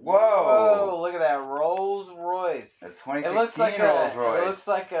 Playlist for. Whoa! Look at that Rolls Royce. A 2016 Rolls Royce. It looks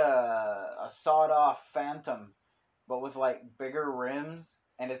like a sawed-off Phantom, but with like bigger rims,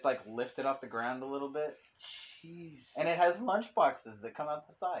 and it's like lifted off the ground a little bit. Jeez. And it has lunch boxes that come out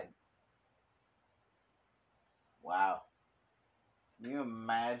the side. Wow. Can you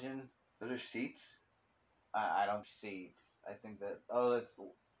imagine? Those are seats? I don't seats. I think that. Oh, it's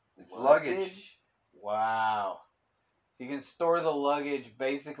luggage. Wow. So you can store the luggage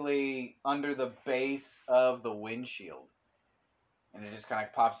basically under the base of the windshield. And it just kind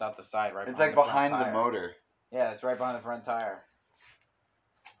of pops out the side right. It's like behind the motor. Yeah, it's right behind the front tire.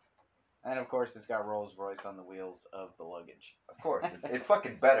 And of course, it's got Rolls Royce on the wheels of the luggage. Of course, it's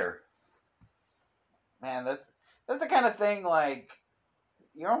fucking better. Man, that's the kind of thing like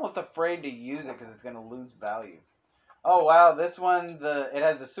you're almost afraid to use it because it's gonna lose value. Oh wow, this one it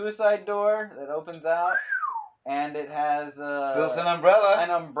has a suicide door that opens out, and it has built-in umbrella.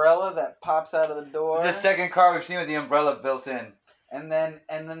 An umbrella that pops out of the door. It's the second car we've seen with the umbrella built in. And then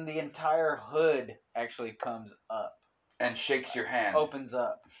the entire hood actually comes up and shakes your hand. Opens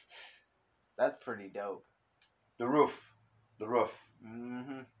up. That's pretty dope. The roof.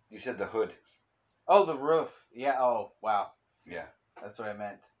 Mm-hmm. You said the hood. Oh, the roof. Yeah. Oh, wow. Yeah. That's what I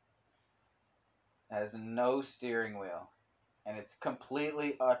meant. It has no steering wheel. And it's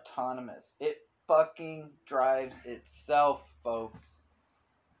completely autonomous. It fucking drives itself, folks.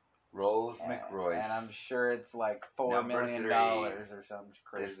 Rolls McRoyce. And I'm sure it's like $4 million or something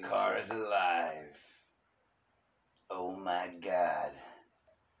crazy. This car is alive. Oh my god.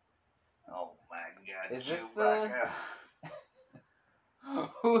 Oh my god. Is this Chewbacca.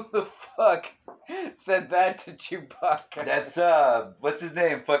 Who the fuck said that to Chewbacca? That's what's his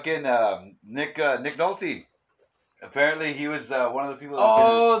name? Fucking Nick Nolte. Apparently, he was one of the people. That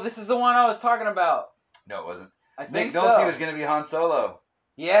was Oh, this is the one I was talking about. No, it wasn't. I Nick think Nolte so. was going to be Han Solo.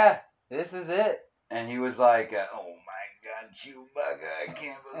 Yeah, this is it. And he was like, oh my God, Chewbacca, I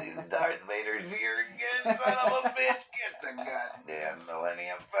can't believe Darth Vader's here again, son of a bitch. Get the goddamn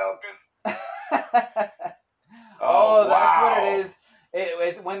Millennium Falcon. Oh, that's what wow. it is.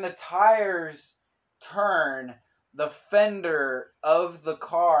 It's when the tires turn, the fender of the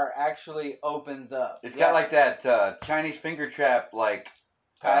car actually opens up. It's got like that Chinese finger trap, like,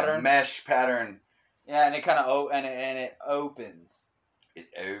 pattern. mesh pattern. Yeah, and it kind of and it opens. It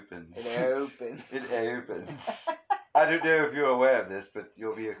opens. It opens. It opens. I don't know if you're aware of this, but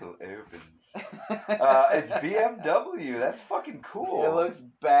your vehicle opens. It's BMW. That's fucking cool. It looks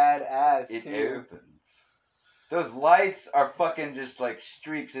badass, It too. opens. Those lights are fucking just like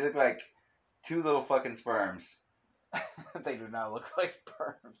streaks. They look like two little fucking sperms. They do not look like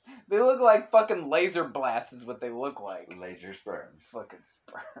sperms. They look like fucking laser blasts is what they look like. Laser sperms. Fucking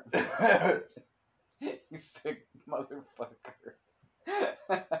sperms. You sick motherfucker.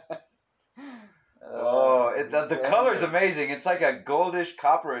 The color's amazing. It's like a goldish,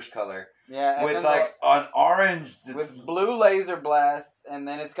 copperish color. Yeah, and with like an orange. With blue laser blasts, and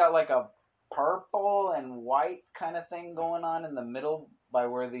then it's got like a purple and white kind of thing going on in the middle by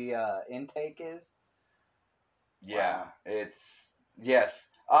where the intake is. Yeah, wow. Yes,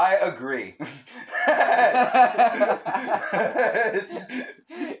 I agree.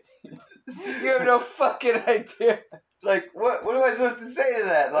 You have no fucking idea. Like, what am I supposed to say to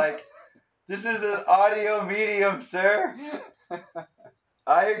that? Like, this is an audio medium, sir.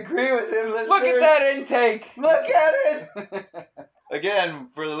 I agree with him, listeners. Look at that intake. Look at it. Again,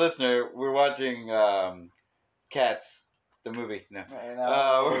 for the listener, we're watching Cats, the movie. No.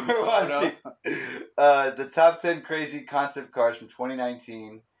 We're watching the top 10 crazy concept cars from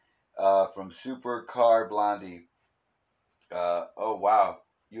 2019 from Supercar Blondie. Oh, wow.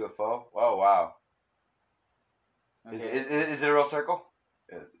 UFO? Oh, wow. Okay. Is it a real circle?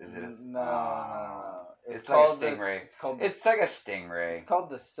 Is it a... No. It's like a stingray. It's like a stingray. It's called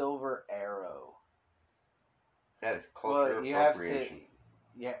the Silver Arrow. That is cultural appropriation.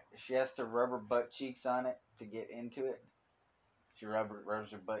 She has to rub her butt cheeks on it to get into it. She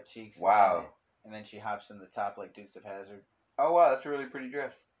rubs her butt cheeks. Wow. And then she hops in the top like Dukes of Hazzard. Oh, wow. That's a really pretty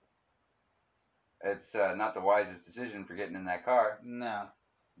dress. It's not the wisest decision for getting in that car. No.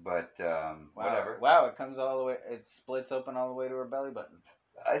 But, whatever. Wow, it comes all the way, it splits open all the way to her belly button.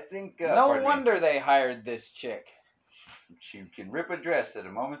 I think... no wonder they hired this chick. She can rip a dress at a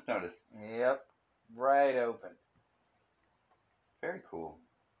moment's notice. Yep. Right open. Very cool.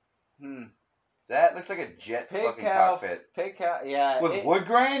 That looks like a jet fucking cockpit. Yeah. With wood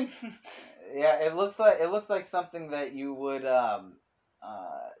grain? Yeah, it looks like something that you would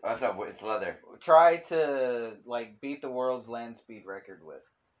it's leather. Try to like beat the world's land speed record with.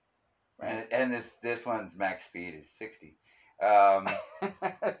 Right? And this one's max speed is 60. No,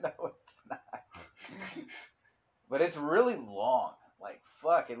 it's not. But it's really long. Like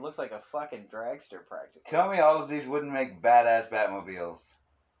fuck, it looks like a fucking dragster practically. Tell me all of these wouldn't make badass Batmobiles.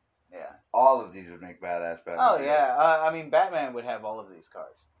 Yeah. All of these would make badass Batmobiles. Oh yeah, I mean Batman would have all of these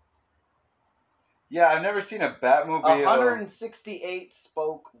cars. Yeah, I've never seen a Batmobile. 168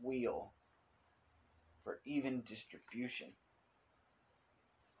 spoke wheel for even distribution.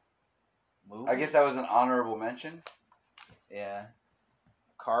 Moving? I guess that was an honorable mention. Yeah.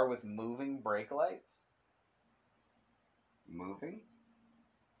 Car with moving brake lights. Moving?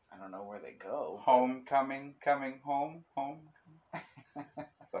 I don't know where they go. Homecoming, coming home.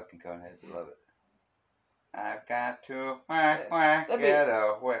 Fucking coneheads, I love it. I've got to get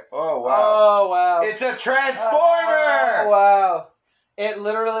away. Oh, wow. Oh, wow. It's a transformer! Oh, wow. It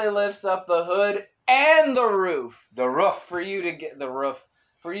literally lifts up the hood and the roof. The roof. For you to get the roof.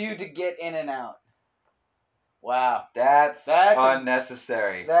 For you to get in and out. Wow. That's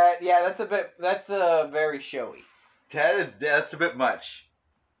unnecessary. That's very showy. That's a bit much.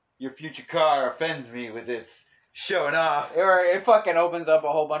 Your future car offends me with its showing off. Or it fucking opens up,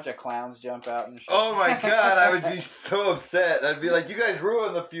 a whole bunch of clowns jump out and shit. Oh my god, I would be so upset. I'd be like, you guys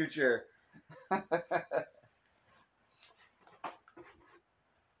ruined the future.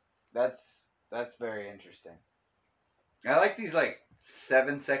 That's very interesting. I like these like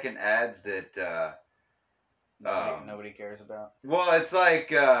 7-second ads that nobody cares about. Well, it's like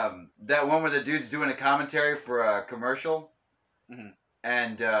that one where the dude's doing a commentary for a commercial. Mm-hmm.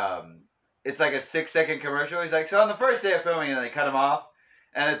 And it's like a 6-second commercial. He's like, so on the first day of filming, and they cut him off.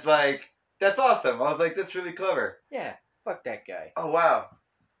 And it's like, that's awesome. I was like, that's really clever. Yeah, fuck that guy. Oh, wow.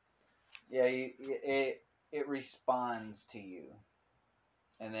 Yeah, it responds to you.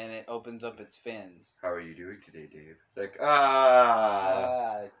 and then it opens up its fins. How are you doing today, Dave? It's like,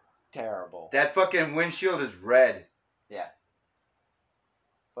 Terrible. that fucking windshield is red. Yeah.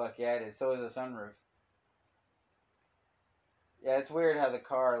 Fuck yeah, it is. So is the sunroof. Yeah, it's weird how the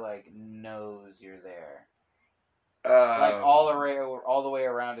car like knows you're there. Like all the way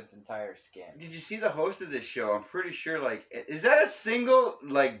around its entire skin. Did you see the host of this show? I'm pretty sure, like, is that a single,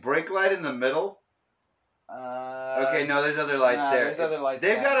 like, brake light in the middle? Okay, no, there's other lights there. There's other lights.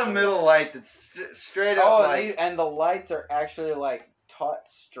 They've got a middle light that's straight up. Oh, like... and the lights are actually like taut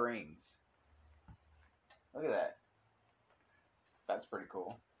strings. Look at that. That's pretty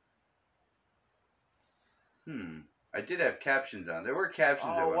cool. I did have captions on. There were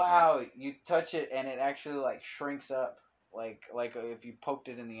captions. Oh wow! You touch it and it actually like shrinks up, like if you poked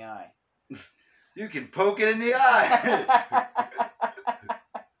it in the eye. You can poke it in the eye,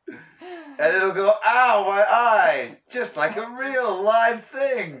 and it'll go, "Ow, my eye!" Just like a real live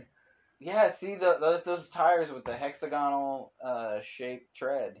thing. Yeah, see those tires with the hexagonal shaped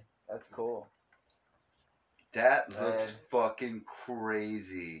tread. That's cool. That looks fucking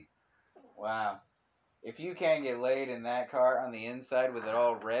crazy. Wow. If you can't get laid in that car on the inside with it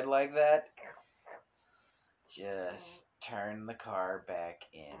all red like that, just turn the car back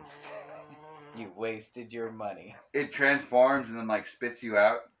in. You wasted your money. It transforms and then like spits you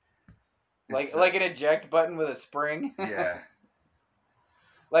out. Like an eject button with a spring. Yeah.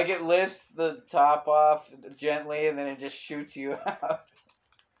 Like it lifts the top off gently and then it just shoots you out.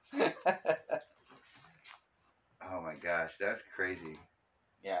 Oh my gosh, that's crazy.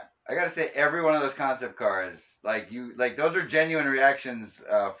 Yeah. I gotta say, every one of those concept cars, those are genuine reactions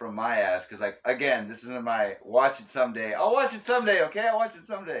from my ass. Cause like, again, this isn't my watch it someday. I'll watch it someday, okay? I'll watch it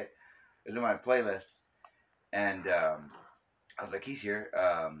someday. It's in my playlist. And I was like, he's here.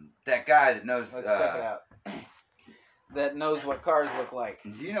 That guy that knows. Let's check it out. That knows what cars look like.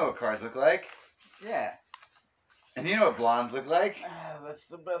 Do you know what cars look like? Yeah. And you know what blondes look like? That's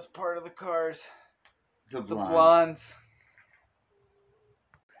the best part of the cars. The blondes.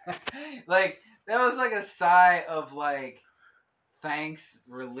 Like, that was like a sigh of like thanks,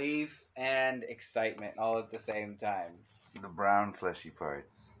 relief, and excitement all at the same time. The brown fleshy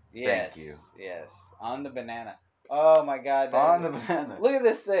parts. Yes. Thank you. Yes. On the banana. Oh my god. On the banana. Look at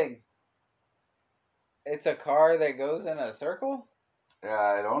this thing. It's a car that goes in a circle?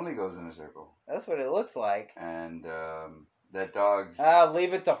 Yeah, it only goes in a circle. That's what it looks like. And that dog's...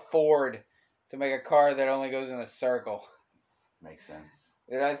 leave it to Ford to make a car that only goes in a circle. Makes sense.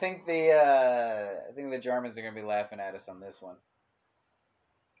 Dude, I think the Germans are gonna be laughing at us on this one.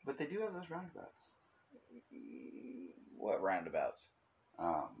 But they do have those roundabouts. What roundabouts?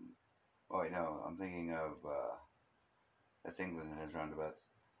 Oh wait, no, I'm thinking of that's England that has roundabouts.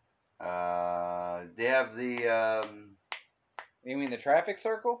 They have the You mean the traffic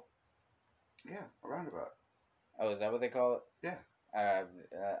circle? yeah, a roundabout. Oh, is that what they call it? Yeah.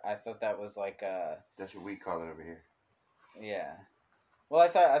 I thought that was like That's what we call it over here. yeah. Well, I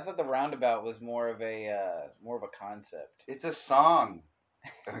thought the roundabout was more of a concept. It's a song.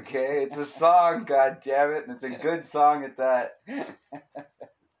 Okay, it's a song. God damn it, and it's a good song at that.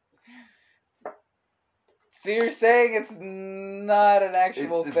 So you're saying it's not an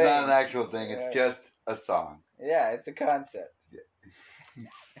actual thing? It's not an actual thing. It's just a song. Yeah, it's a concept.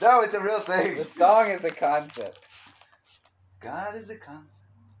 No, it's a real thing. The song is a concept. God is a concept.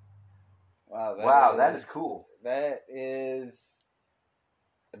 Wow, that is cool. That is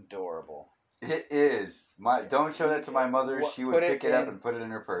adorable. It is. Don't show that to my mother. She would pick it up and put it in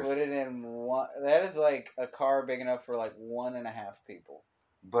her purse. Put it in one. That is like a car big enough for like 1.5 people.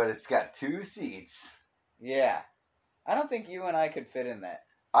 But it's got 2 seats. Yeah. I don't think you and I could fit in that.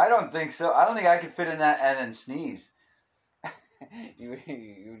 I don't think so. I don't think I could fit in that and then sneeze. you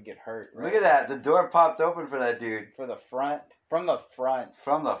would get hurt. Right? Look at that. The door popped open for that dude. For the front. From the front.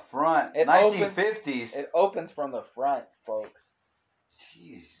 From the front. It 1950s. It opens from the front, folks.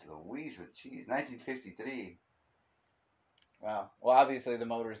 Jeez Louise with cheese. 1953. Wow. Well, obviously the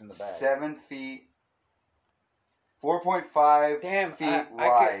motor's in the back. 7 feet. 4.5 feet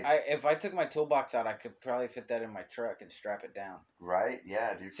wide. If I took my toolbox out, I could probably fit that in my truck and strap it down. Right?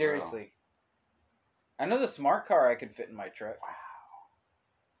 Yeah, dude. Seriously. I know the smart car I could fit in my truck. Wow.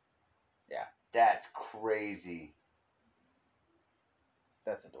 Yeah. That's crazy.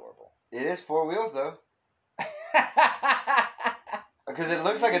 That's adorable. It is 4 wheels, though. Because it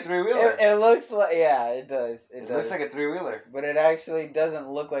looks like a 3-wheeler. It looks like, yeah, it does. It does. Looks like a 3-wheeler. But it actually doesn't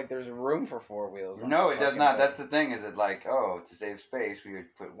look like there's room for 4 wheels. No, it does not. That's the thing, is it like, to save space, we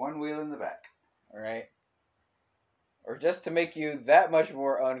would put 1 wheel in the back. Right. Or just to make you that much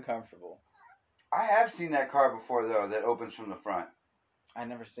more uncomfortable. I have seen that car before, though, that opens from the front. I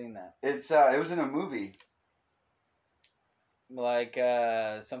never seen that. It was in a movie. Like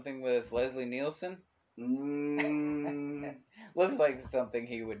something with Leslie Nielsen. Mm, Looks like something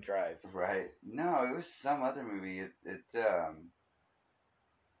he would drive. right. No, it was some other movie. I think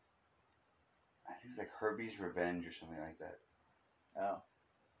it was like Herbie's Revenge or something like that. Oh,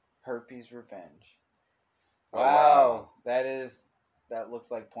 Herpes Revenge. Oh, Wow, that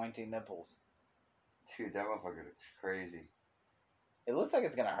looks like pointy nipples. Dude, that motherfucker looks crazy. It looks like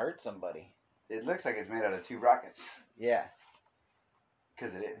it's gonna hurt somebody. It looks like it's made out of 2 rockets. Yeah.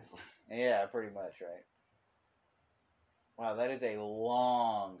 Because it is. Yeah, pretty much, right. Wow, that is a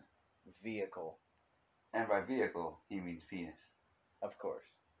long vehicle. And by vehicle, he means penis. Of course.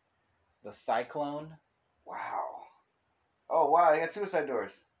 The Cyclone. Wow. Oh, wow, they got suicide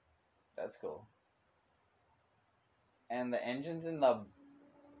doors. That's cool. And the engine's in the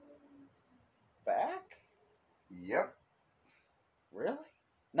back? Yep. Really?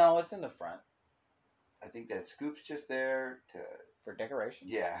 No, it's in the front. I think that scoop's just there to... For decoration?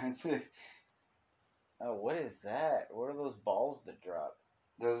 Yeah. Oh, what is that? What are those balls that drop?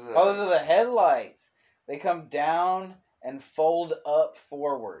 Those Those are the headlights. They come down and fold up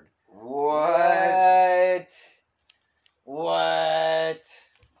forward. What? What?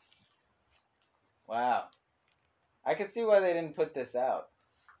 Wow. I can see why they didn't put this out.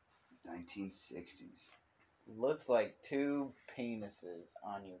 1960s. Looks like 2 penises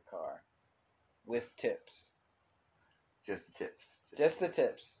on your car. With tips. Just the tips. Just the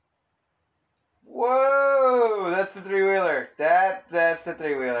tips. Whoa! That's the 3-wheeler. That's the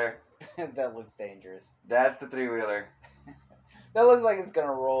 3-wheeler. That looks dangerous. That's the 3-wheeler. That looks like it's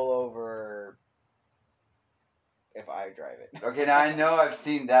gonna roll over if I drive it. Okay, now I know I've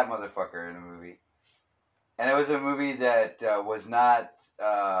seen that motherfucker in a movie. And it was a movie that was not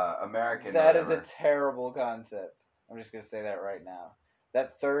American. That is a terrible concept. I'm just gonna say that right now.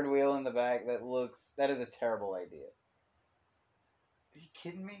 That 3rd wheel in the back, that is a terrible idea. Are you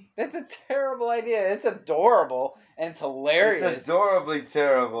kidding me? That's a terrible idea. It's adorable and it's hilarious. It's adorably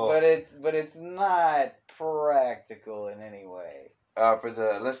terrible. But it's not practical in any way. For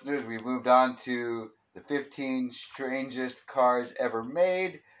the listeners, we moved on to the 15 strangest cars ever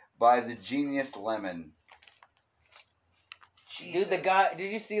made by the genius Lemon. Jesus. Dude, the guy,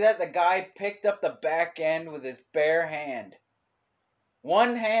 did you see that? The guy picked up the back end with his bare hand.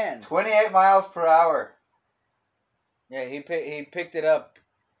 One hand. 28 miles per hour. Yeah, he picked it up.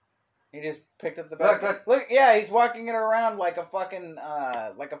 He just picked up the back. Look. Yeah, he's walking it around like a fucking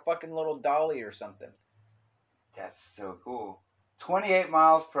little dolly or something. That's so cool. 28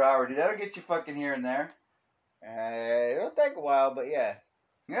 miles per hour. Dude, that'll get you fucking here and there. It'll take a while, but yeah.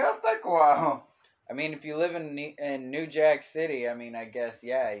 Yeah, it'll take a while. I mean, if you live in New Jack City, I mean, I guess,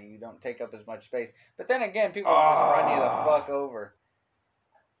 yeah, you don't take up as much space. But then again, people just run you the fuck over.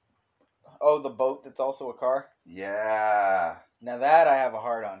 Oh, the boat that's also a car? Yeah. Now that I have a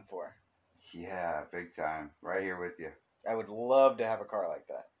hard on for. Yeah, big time. Right here with you. I would love to have a car like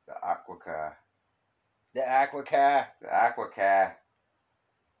that. The Aqua Car. The Aqua Car. The Aqua Car.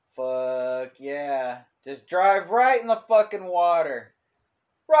 Fuck yeah. Just drive right in the fucking water.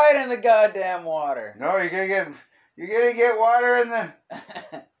 Right in the goddamn water. No, you're gonna get water in the...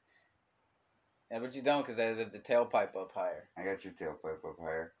 Yeah, but you don't because I have the tailpipe up higher. I got your tailpipe up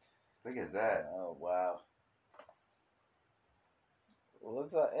higher. Look at that. Oh, wow.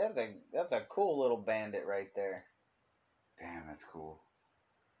 Looks like that's a cool little bandit right there. Damn, that's cool.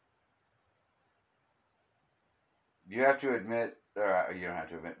 You have to admit, or you don't have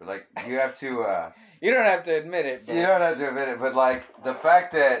to admit, but like you have to. You don't have to admit it. But... You don't have to admit it, but like the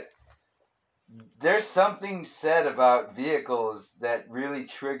fact that there's something said about vehicles that really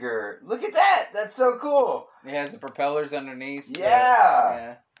trigger. Look at that! That's so cool. It has the propellers underneath.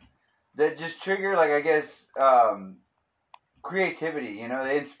 Yeah. That just trigger, like, I guess, creativity. You know,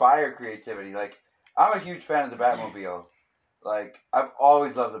 they inspire creativity. Like, I'm a huge fan of the Batmobile. Like, I've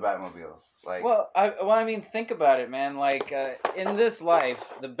always loved the Batmobiles. Like, I mean, think about it, man. Like, in this life,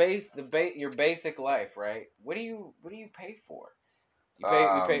 your basic life, right? What do you pay for?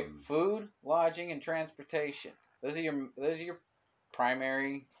 You pay food, lodging, and transportation. Those are your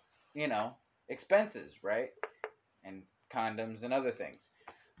primary, expenses, right? And condoms and other things.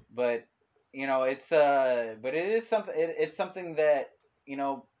 But it is something. It's something that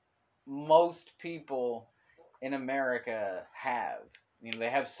most people in America have. They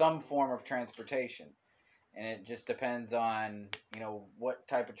have some form of transportation, and it just depends on what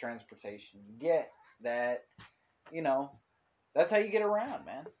type of transportation you get. That that's how you get around,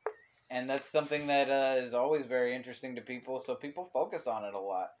 man. And that's something that is always very interesting to people. So people focus on it a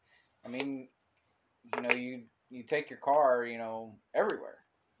lot. I mean, you take your car, you know, everywhere.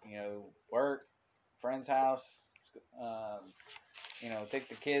 You know, work, friend's house, you know, take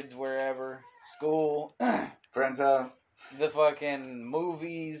the kids wherever, school, Friend's house. the fucking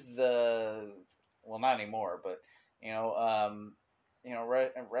movies, well, not anymore, but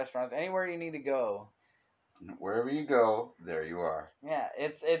restaurants, anywhere you need to go. Wherever you go, there you are. Yeah,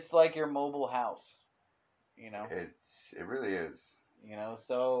 it's like your mobile house. You know, It really is. you know.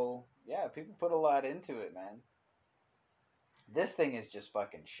 So yeah, people put a lot into it, man. This thing is just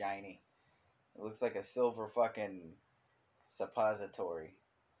fucking shiny. It looks like a silver fucking suppository.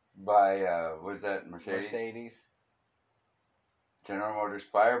 By what is that? Mercedes. General Motors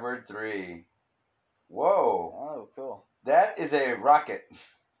Firebird 3. Whoa. Oh, cool. That is a rocket.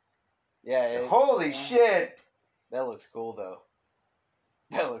 Yeah. Holy shit. That looks cool, though.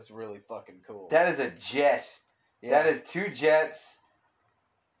 That looks really fucking cool. That is a jet. Yeah. That is two jets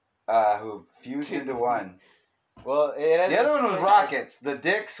who fused into one. Well, the other one was rockets. The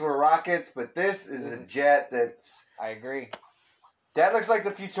dicks were rockets, but this is a jet that's... I agree. That looks like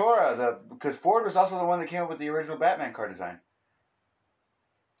the Futura, because Ford was also the one that came up with the original Batman car design.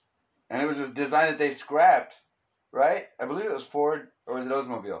 And it was a design that they scrapped, right? I believe it was Ford, or was it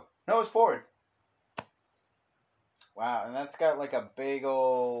Oldsmobile? No, it was Ford. Wow, and that's got like a big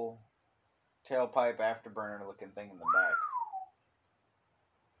old tailpipe afterburner looking thing in the back.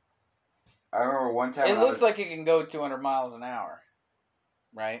 I remember one time... It looks like it can go 200 miles an hour,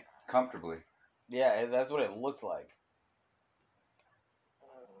 right? Comfortably. Yeah, that's what it looks like.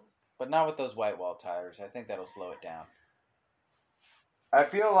 But not with those white wall tires. I think that'll slow it down. I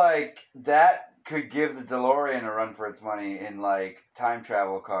feel like that could give the DeLorean a run for its money in, like, time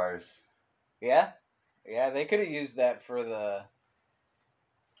travel cars. Yeah? Yeah, they could have used that for the...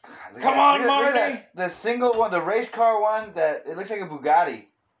 Come on, Marty! The single one, the race car one, that it looks like a Bugatti.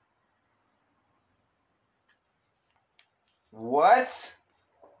 What?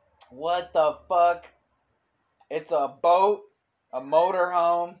 What the fuck? It's a boat, a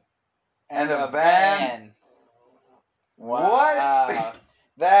motorhome, and a van. Wow. What?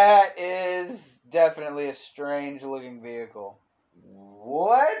 That is definitely a strange looking vehicle.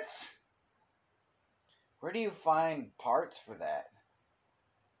 What? Where do you find parts for that?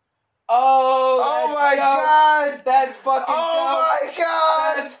 Oh my dope. god! That's fucking dope. Oh my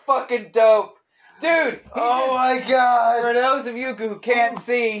god! That's fucking dope. Dude! My god! For those of you who can't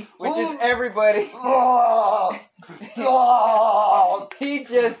see, which is everybody, he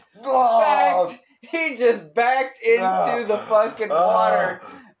just backed into the fucking water.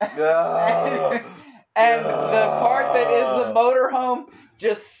 And the part that is the motorhome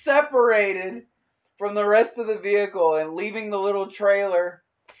just separated from the rest of the vehicle and leaving the little trailer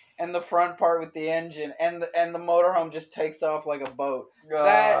and the front part with the engine, and the motorhome just takes off like a boat.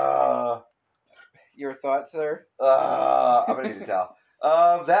 Your thoughts, sir? I'm gonna need to tell.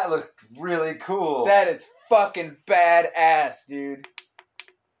 That looked really cool. That is fucking badass, dude.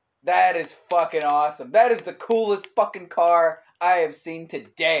 That is fucking awesome. That is the coolest fucking car I have seen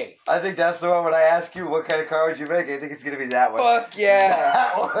today. I think that's the one when I ask you what kind of car would you make, I think it's gonna be that one. Fuck yeah.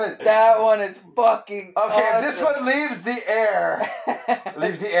 That one. That one is fucking okay, awesome. If this one leaves the air,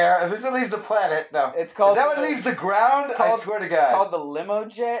 if this one leaves the planet, no. It's called... If that one leaves the ground, I swear to God. It's called the limo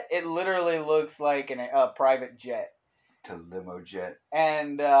jet. It literally looks like a private jet. To limo jet.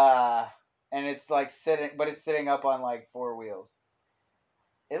 And it's like sitting up on like four wheels.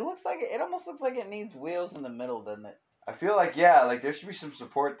 It almost looks like it needs wheels in the middle, doesn't it? I feel like, yeah, like there should be some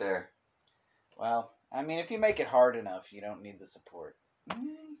support there. Well, I mean, if you make it hard enough, you don't need the support.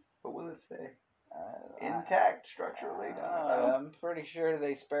 What will it say? Intact structurally? I'm pretty sure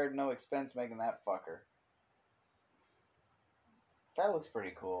they spared no expense making that fucker. That looks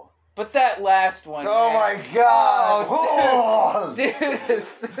pretty cool. But that last one. Oh man, my god! Oh, dude, as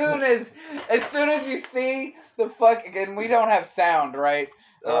soon as you see the fuck, and we don't have sound, right?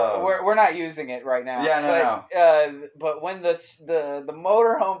 We're not using it right now. Yeah, no. But when the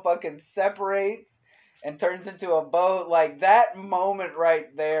motorhome fucking separates and turns into a boat, like that moment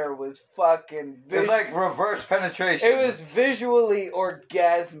right there was fucking... It's like reverse penetration. It was visually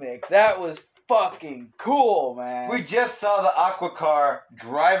orgasmic. That was fucking cool, man. We just saw the Aqua car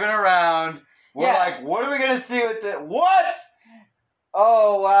driving around. We're like, what are we going to see with it? What?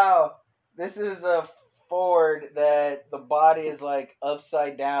 Oh, wow. This is a Ford that the body is like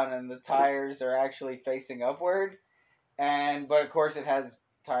upside down and the tires are actually facing upward. But of course it has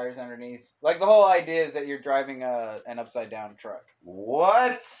tires underneath. Like the whole idea is that you're driving an upside down truck.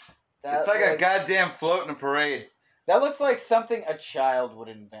 What? It's like a goddamn float in a parade. That looks like something a child would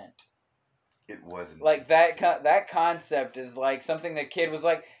invent. It wasn't. Like that concept is like something the kid was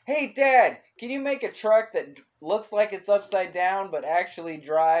like, "Hey, Dad, can you make a truck that looks like it's upside down, but actually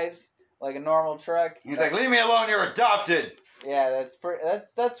drives like a normal truck. He's like, leave me alone, you're adopted. Yeah,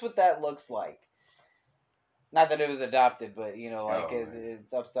 that's what that looks like. Not that it was adopted, but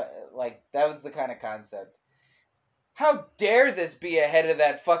it's upside. Like that was the kind of concept. How dare this be ahead of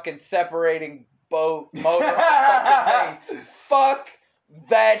that fucking separating boat motor fucking thing? Fuck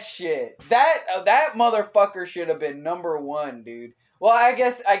that shit. That motherfucker should have been number 1, dude. Well, I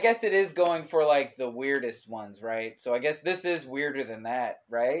guess it is going for like the weirdest ones, right? So I guess this is weirder than that,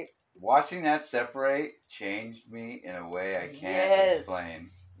 right? Watching that separate changed me in a way I can't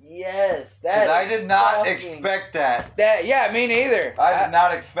explain. Yes, that. I did not expect that. Yeah, me neither. I did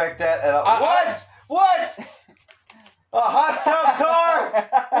not expect that at all. What? A hot tub car?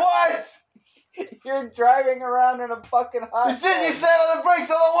 What? You're driving around in a fucking hot tub. As soon as you slam on the brakes,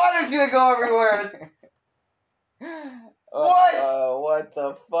 all the water's gonna go everywhere. What? What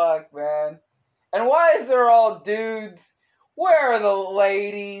the fuck, man? And why is there all dudes? Where are the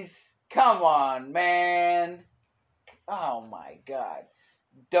ladies? Come on, man. Oh my god.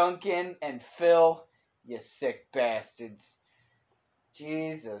 Duncan and Phil, you sick bastards.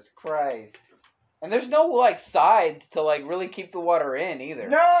 Jesus Christ. And there's no, like, sides to, like, really keep the water in, either.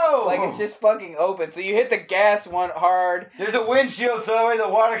 No! Like, it's just fucking open. So you hit the gas one hard. There's a windshield so that way the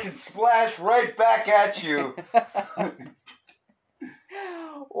water can splash right back at you.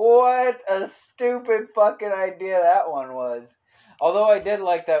 What a stupid fucking idea that one was. Although I did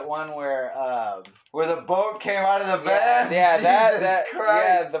like that one where the boat came out of the van? Yeah,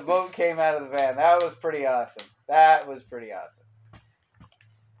 yeah, the boat came out of the van. That was pretty awesome. That was pretty awesome.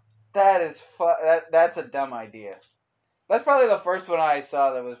 That is that's a dumb idea. That's probably the first one I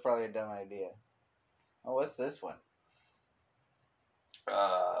saw that was probably a dumb idea. Oh, what's this one?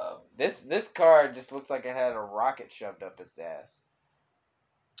 This car just looks like it had a rocket shoved up its ass.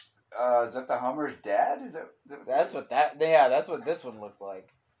 Is that the Hummer's dad? That's what this one looks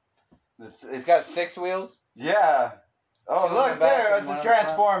like. It's got 6 wheels. Yeah. Oh, Two in look the back there. and It's one a in the front.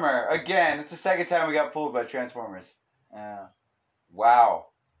 Transformer. Again, it's the second time we got fooled by Transformers. Yeah. Wow.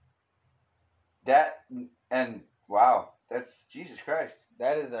 That's Jesus Christ.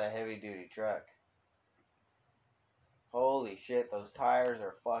 That is a heavy duty truck. Holy shit, those tires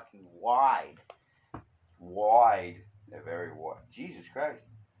are fucking wide. They're very wide. Jesus Christ.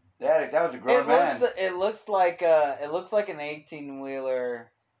 That was a grown man. It looks like an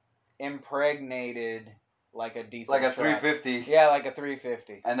 18-wheeler impregnated like a diesel like a truck. 350. Yeah, like a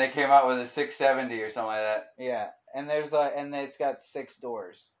 350. And they came out with a 670 or something like that. Yeah, and it's got 6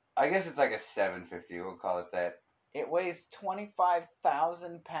 doors. I guess it's like a 750. We'll call it that. It weighs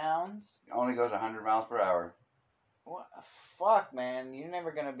 25,000 pounds. It only goes 100 miles per hour. What? Fuck, man. You're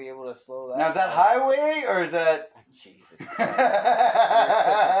never going to be able to slow that Now, is that down. highway or is that... Jesus Christ. You're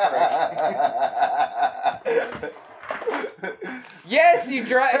such a prick. Yes, you're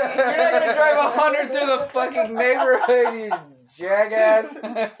not going to drive 100 through the fucking neighborhood, you jackass.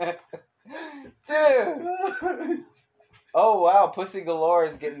 Dude. Oh, wow. Pussy Galore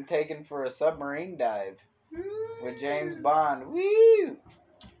is getting taken for a submarine dive with James Bond. Woo!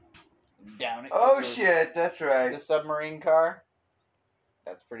 Down it. Oh, goes. shit. That's right. The submarine car.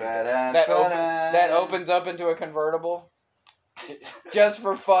 That's pretty good. Ba-dun, That ba-dun. opens up into a convertible. Just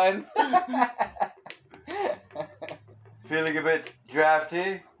for fun. Feeling a bit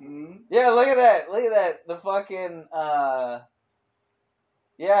drafty. Hmm? Yeah, look at that. Look at that. The fucking,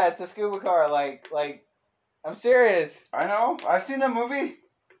 yeah, it's a scuba car. Like, I'm serious. I know. I've seen that movie.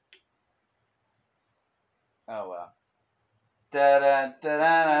 Oh, wow. Da-dun,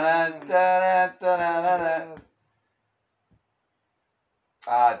 da-dun, da-dun, da-dun, da-dun.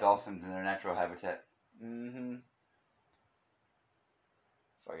 Ah, dolphins in their natural habitat. Mm-hmm.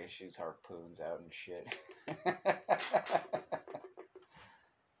 Fucking shoots harpoons out and shit.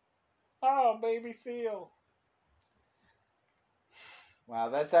 Oh, baby seal. Wow,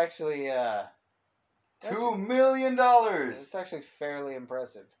 that's actually, $2 million. It's actually fairly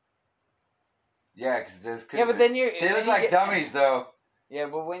impressive. Yeah, because those. Yeah, but then you. They look like dummies, though. Yeah,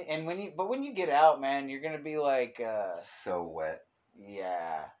 but when you get out, man, you're gonna be like. So wet.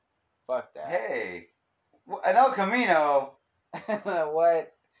 Yeah. Fuck that. Hey, an El Camino.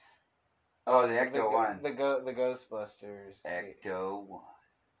 What? Oh, the Ecto One. The Ghostbusters. Ecto One.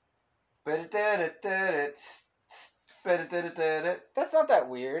 That's not that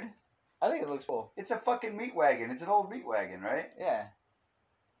weird. I think it looks cool. It's a fucking meat wagon. It's an old meat wagon, right? Yeah.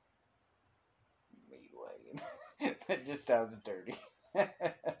 Meat wagon. That just sounds dirty.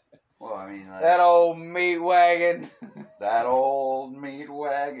 Well, I mean, like, That old meat wagon. that old meat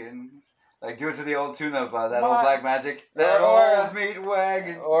wagon. Like, do it to the old tune of old Black Magic. That Or, old meat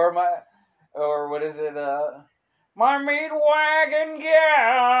wagon. or what is it? My meat wagon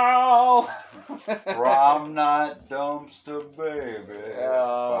gal. Prom night dumpster baby.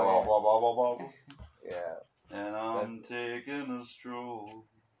 Oh, yeah. And I'm taking a stroll.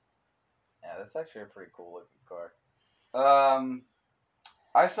 Yeah, that's actually a pretty cool looking car.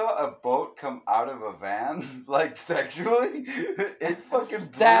 I saw a boat come out of a van, like sexually. It fucking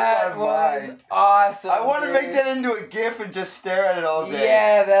blew That my was mind. awesome. I want to dude. make that into a GIF and just stare at it all day.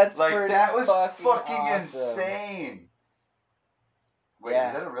 Yeah, that's like pretty that was fucking awesome. insane. Wait, Yeah.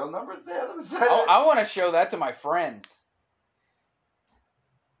 is that a real number there on the side? I want to show that to my friends.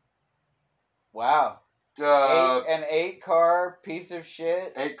 Wow. An 8-car piece of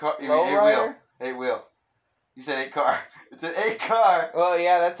shit. 8-car. You mean Lowrider? 8-wheel. You said 8-car. It's an 8-car. Well,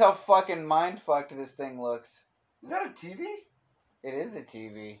 yeah, that's how fucking mind-fucked this thing looks. Is that a TV? It is a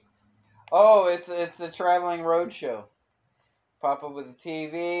TV. Oh, it's a traveling roadshow. Pop up with a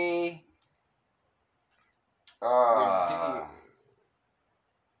TV.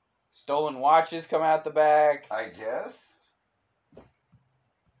 Stolen watches come out the back. I guess.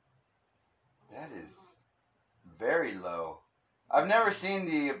 That is very low. I've never seen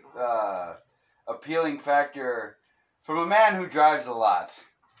the appealing factor from a man who drives a lot.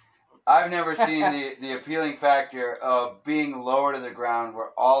 I've never seen the appealing factor of being lower to the ground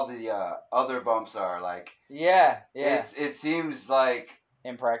where all the other bumps are. Like, Yeah. it seems like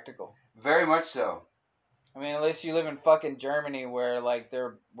Impractical. very much so. I mean, unless you live in fucking Germany, where like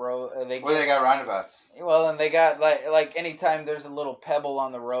their Where they got roundabouts. Well, and they got like anytime there's a little pebble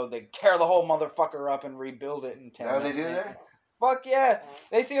on the road, they tear the whole motherfucker up and rebuild it in 10 Is that what they minutes. do there? Fuck yeah!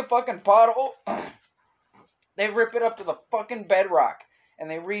 They see a fucking pothole, they rip it up to the fucking bedrock,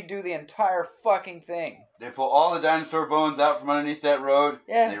 and they redo the entire fucking thing. They pull all the dinosaur bones out from underneath that road.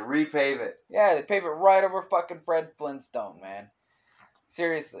 Yeah. And they repave it. Yeah, they pave it right over fucking Fred Flintstone, man.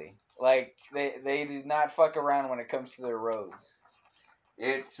 Seriously. Like, they do not fuck around when it comes to their roads.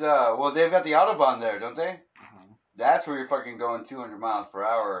 It's, well, they've got the Autobahn there, don't they? Mm-hmm. That's where you're fucking going 200 miles per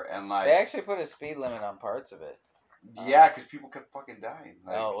hour and like... They actually put a speed limit on parts of it. Yeah, because people kept fucking dying.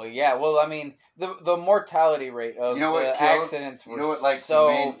 Like, Oh, well, yeah. Well, I mean, the mortality rate of You know what the killed- accidents you were know what, like, the so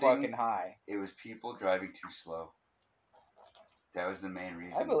main thing- fucking high. It was people driving too slow. That was the main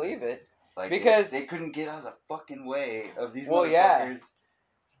reason. I believe it. Like, because- they couldn't get out of the fucking way of these Well, yeah. motherfuckers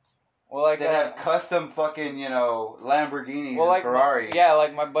Well, like that have custom fucking, Lamborghinis well, like and Ferraris.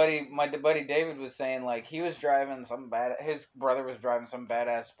 like my buddy David was saying, like he was driving his brother was driving some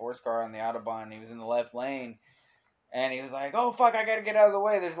badass sports car on the Autobahn. And he was in the left lane, and he was like, "Oh fuck, I gotta get out of the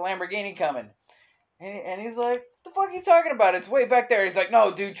way. There's a Lamborghini coming." And he's like, "The fuck are you talking about? It's way back there." He's like,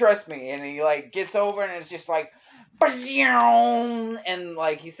 "No, dude, trust me." And he like gets over, and it's just like, and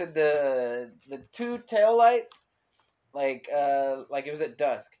like he said, the two taillights, like it was at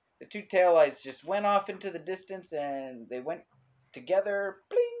dusk. The two taillights just went off into the distance, and they went together,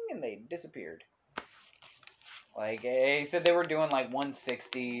 bling, and they disappeared. Like, he said they were doing like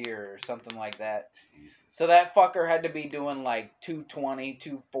 160 or something like that. Jesus. So that fucker had to be doing like 220,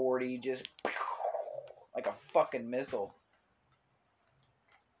 240, just like a fucking missile.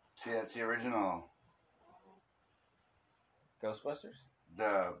 See, that's the original. Ghostbusters?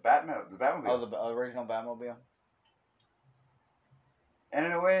 The Batmobile. Oh, the original Batmobile? And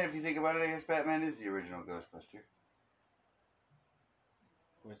in a way, if you think about it, I guess Batman is the original Ghostbuster.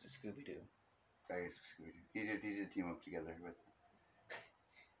 Where's the Scooby-Doo? I guess Scooby-Doo. He did team up together with.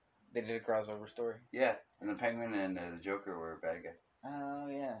 They did a crossover story. Yeah, and the Penguin and the Joker were bad guys. Oh,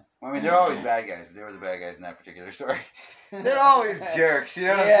 yeah. Well, I mean, they're always bad guys. But they were the bad guys in that particular story. They're always jerks. You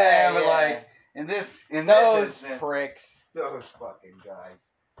know what I'm saying? But like in this those instance, pricks. those fucking guys.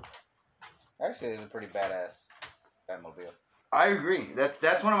 Actually, it's a pretty badass Batmobile. I agree.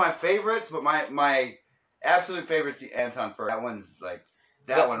 That's one of my favorites. But my absolute favorite's the Anton Fur. That one's like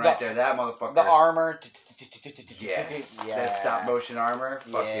that one right there. That motherfucker. The armor. Yes. Yeah. That stop motion armor.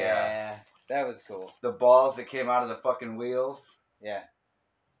 Fuck yeah. That was cool. The balls that came out of the fucking wheels. Yeah.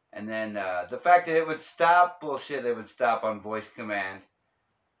 And then the fact that it would stop, bullshit, it would stop on voice command.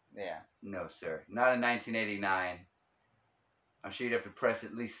 Yeah. No, sir. Not in 1989. I'm sure you'd have to press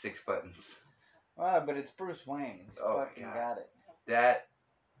at least 6 buttons. Well, but it's Bruce Wayne. He's Oh, fucking God. got it. That...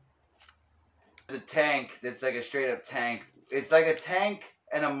 The tank that's like a straight up tank. It's like a tank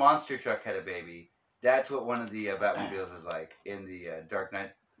and a monster truck had a baby. That's what one of the Batmobiles is like in the Dark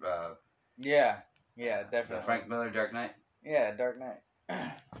Knight. Yeah. Yeah, The definitely. Frank Miller Dark Knight. Yeah, Dark Knight.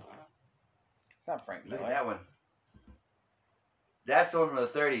 It's not Frank Look Miller. at that one. That's the one from the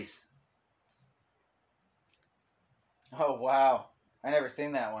 30s. Oh, wow. I never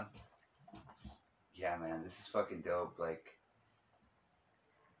seen that one. Yeah, man, this is fucking dope. Like,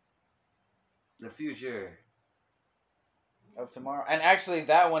 the future Of tomorrow. And actually,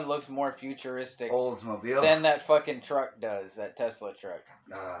 that one looks more futuristic Oldsmobile. than that fucking truck does, that Tesla truck.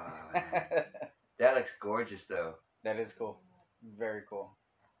 That looks gorgeous, though. That is cool. Very cool.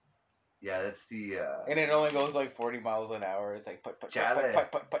 Yeah, that's the... And it only goes like 40 miles an hour. It's like, put. That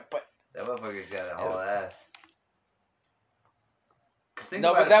motherfucker's got a whole ass.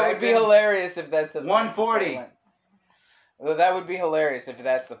 No, but that would be hilarious if that's a 140. Well, that would be hilarious if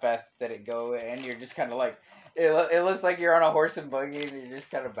that's the fastest that it go, and you're just kind of like, it looks like you're on a horse and buggy, and you're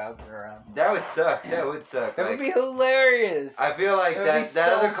just kind of bouncing around. That would suck. That would suck. That would be hilarious. I feel like that so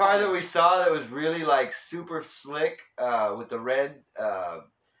other car funny. that we saw that was really like super slick, with the red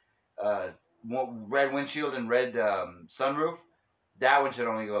windshield and red sunroof. That one should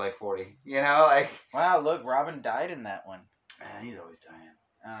only go like 40. You know, like. Wow, look, Robin died in that one. Man, he's always dying.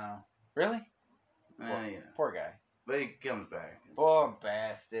 Oh, really? You know. Poor guy. But he comes back. Poor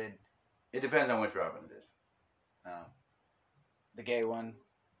bastard. It depends on which Robin it is. Oh. The gay one?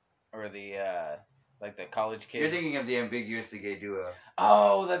 Or the, like the college kid? You're thinking of the ambiguously gay duo.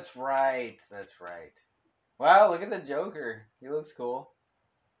 Oh, that's right. That's right. Wow, look at the Joker. He looks cool.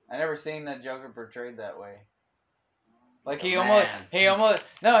 I never seen that Joker portrayed that way. Like he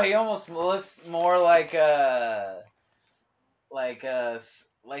almost looks more like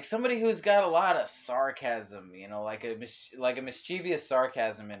somebody who's got a lot of sarcasm, you know, like a mischievous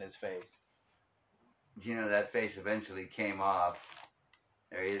sarcasm in his face. You know, that face eventually came off.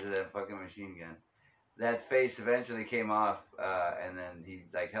 There he is with that fucking machine gun. That face eventually came off, and then he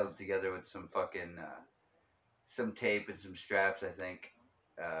like held it together with some fucking some tape and some straps, I think.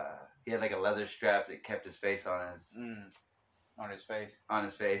 He had like a leather strap that kept his face on his face. On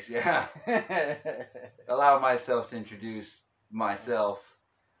his face, yeah. Allow myself to introduce myself.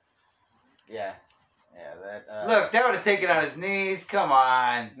 Yeah. That. Look, that would have taken on his knees. Come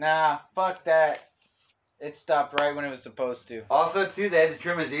on. Nah, fuck that. It stopped right when it was supposed to. Also, too, they had to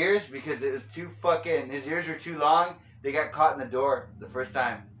trim his ears because it was too fucking. His ears were too long. They got caught in the door the first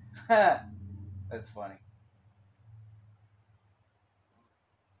time. That's funny.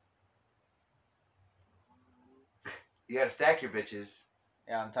 You gotta stack your bitches.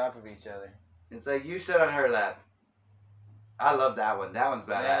 Yeah, on top of each other. It's like you sit on her lap. I love that one. That one's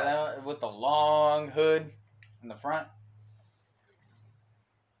badass. Yeah, with the long hood in the front.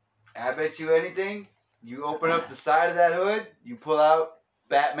 I bet you anything. You open up the side of that hood, you pull out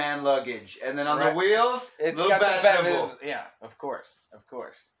Batman luggage, and then on the wheels, it's little got bat the Batman symbol. Yeah, of course.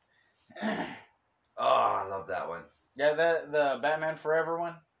 Oh, I love that one. Yeah, the Batman Forever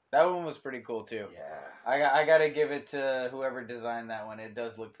one. That one was pretty cool too. Yeah. I gotta give it to whoever designed that one. It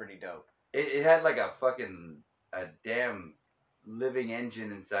does look pretty dope. It had like a damn living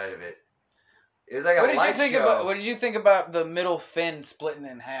engine inside of it. It was like a light show. What did you think about the middle fin splitting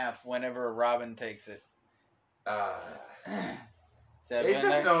in half whenever Robin takes it? It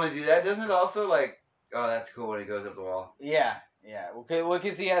doesn't only do that. Doesn't it also like? Oh, that's cool when it goes up the wall. Yeah. Well,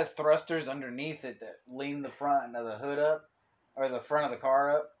 because he has thrusters underneath it that lean the front of the hood up, or the front of the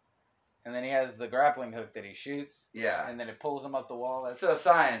car up. And then he has the grappling hook that he shoots. Yeah. And then it pulls him up the wall. That's so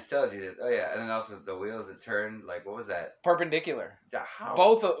science tells you that. Oh yeah, and then also the wheels that turn. Like what was that? Perpendicular. Yeah, how?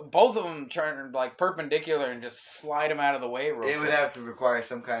 Both of them turn like perpendicular and just slide them out of the way. It would have to require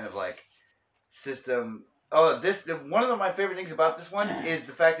some kind of like system. Oh, one of my favorite things about this one is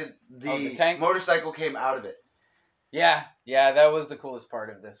the fact that the tank motorcycle came out of it. Yeah, that was the coolest part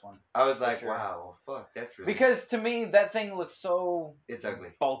of this one. I was like, wow, fuck, that's really... Because to me, that thing looks so... It's ugly.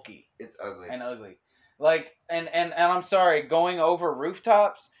 Bulky. It's ugly. And ugly. Like, and I'm sorry, going over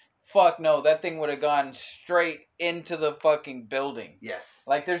rooftops, fuck no, that thing would have gone straight into the fucking building. Yes.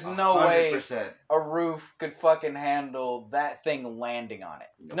 Like, there's 100%. no way a roof could fucking handle that thing landing on it.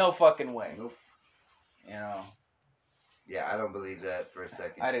 Nope. No fucking way. Nope. You know... Yeah, I don't believe that for a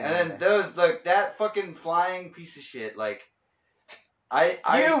second. I didn't. And then that fucking flying piece of shit, like,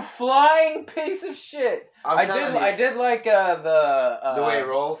 you flying piece of shit! I did like the way it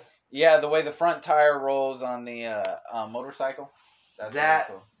rolls. Yeah, the way the front tire rolls on the motorcycle. That's really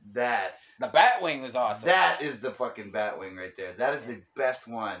cool. The Batwing was awesome. That is the fucking Batwing right there. That is the best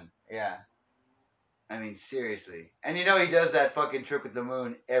one. Yeah. I mean, seriously. And you know he does that fucking trip with the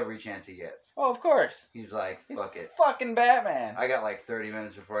moon every chance he gets. Oh, of course. He's like, fuck it. Fucking Batman. I got like 30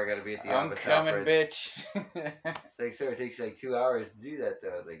 minutes before I gotta be at the I'm office. coming, bitch. It's like, sir, it takes like 2 hours to do that,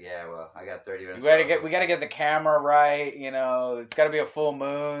 though. It's like, yeah, well, I got 30 minutes. We gotta get the camera right, you know. It's gotta be a full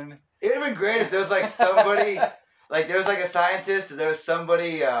moon. It would have been great if there was like somebody, like there was like a scientist, or there was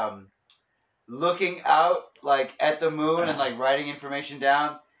somebody looking out like at the moon and like writing information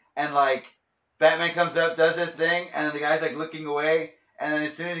down, and like Batman comes up, does this thing, and then the guy's like looking away, and then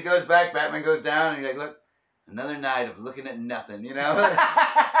as soon as he goes back, Batman goes down, and he's like, look, Another night of looking at nothing, you know?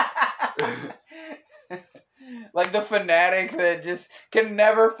 Like the fanatic that just can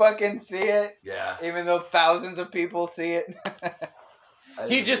never fucking see it. Yeah. Even though thousands of people see it.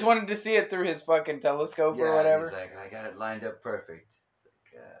 He just wanted to see it through his fucking telescope or whatever. He's like, I got it lined up perfect.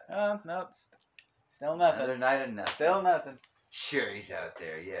 Nope. Still nothing. Another night of nothing. Still nothing. Sure, he's out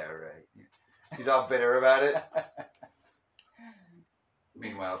there. Yeah, right. He's all bitter about it.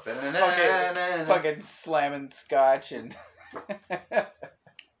 Meanwhile, fucking slamming scotch and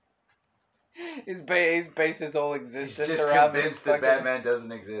he's based his whole existence he's just around convinced this that Batman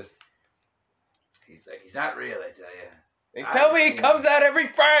doesn't exist. He's like, he's not real, I tell you. They tell me he comes out every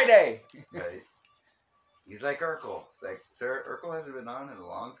Friday. Right. He's like Urkel. It's like, sir, Urkel hasn't been on in a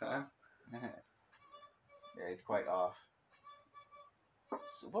long time. Yeah, he's quite off.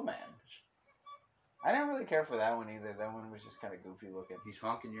 Superman. I didn't really care for that one either. That one was just kind of goofy looking. He's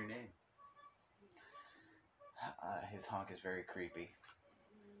honking your name. His honk is very creepy.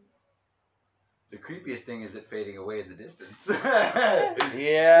 The creepiest thing is it fading away in the distance.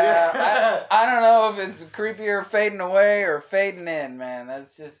 Yeah. I don't know if it's creepier fading away or fading in, man.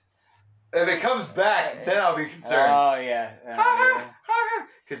 That's just... If it comes back, then I'll be concerned. Oh, yeah.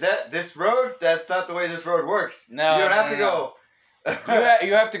 Because this road, that's not the way this road works. No, you don't have to go.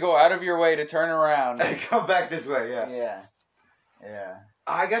 You have to go out of your way to turn around. And come back this way, yeah. Yeah. Yeah.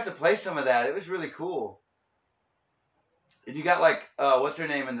 I got to play some of that. It was really cool. And you got like, what's her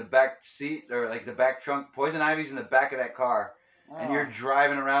name in the back seat, or like the back trunk? Poison Ivy's in the back of that car. Oh. And you're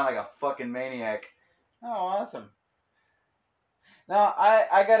driving around like a fucking maniac. Oh, awesome. Now,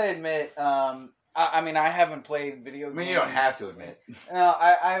 I gotta admit, I mean, I haven't played video games. I mean, you don't have to admit. No,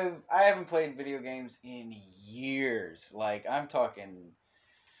 I haven't played video games in years. Like, I'm talking,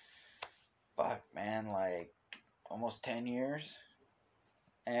 fuck, man, like, almost 10 years.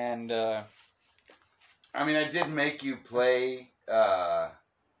 And, I mean, I did make you play,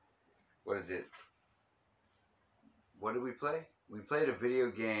 what is it? What did we play? We played a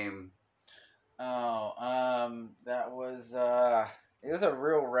video game. Oh, that was, it was a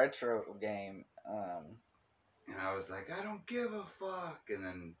real retro game. And I was like, I don't give a fuck. And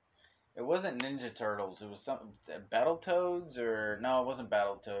then... It wasn't Ninja Turtles. It was something, Battletoads, or... No, it wasn't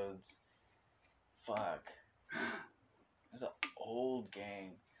Battletoads. Fuck. It was an old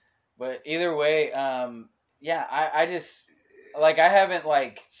game. But either way, yeah, I just... Like, I haven't,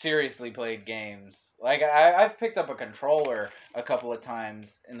 like, seriously played games. Like, I've picked up a controller a couple of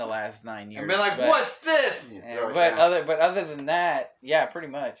times in the last 9 years. I've been like, what's this? But other than that, yeah, pretty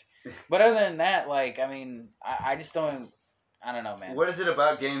much. But other than that, like, I mean, I just don't... I don't know, man. What is it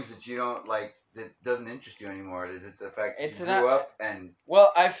about games that you don't, like, that doesn't interest you anymore? Is it the fact that you grew up and...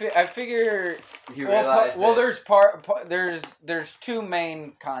 Well, I figure... You realize well, there's two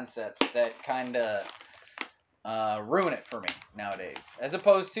main concepts that kind of... ruin it for me nowadays. As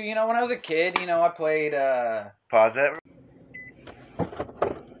opposed to, you know, when I was a kid, you know, I played, Pause that.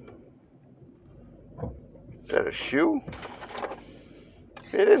 Is that a shoe?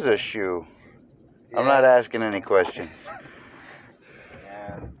 It is a shoe. Yeah. I'm not asking any questions.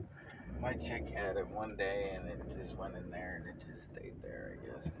 Yeah. My chick had it one day and it just went in there and it just stayed there, I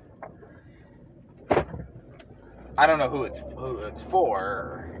guess. I don't know who it's for,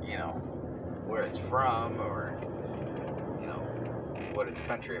 or, you know, where it's from, or, you know, what its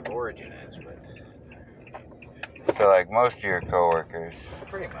country of origin is, but... So, like most of your coworkers.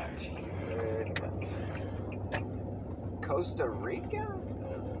 Pretty much. Costa Rica?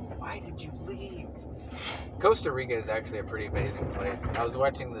 Why did you leave? Costa Rica is actually a pretty amazing place. I was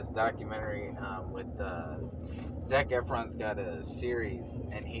watching this documentary with Zac Efron's got a series,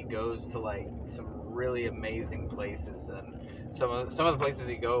 and he goes to like some really amazing places, and some of the places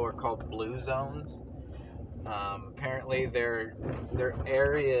he go are called blue zones. Apparently, they're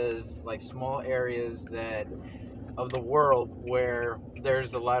areas, like small areas that of the world where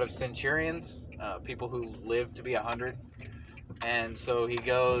there's a lot of centurions, people who live to be 100. And so he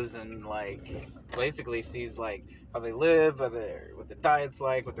goes and like basically sees like how they live, what their diet's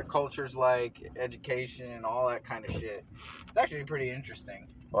like, what their culture's like, education, all that kind of shit. It's actually pretty interesting.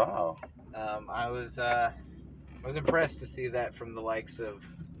 Wow. I was impressed to see that from the likes of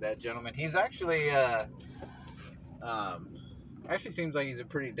that gentleman. He's actually actually seems like he's a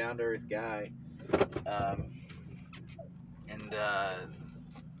pretty down to earth guy, and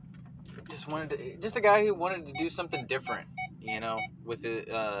just a guy who wanted to do something different. You know, with it,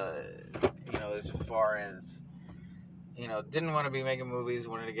 you know, as far as, you know, didn't want to be making movies,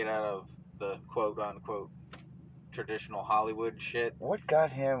 wanted to get out of the quote-unquote traditional Hollywood shit. What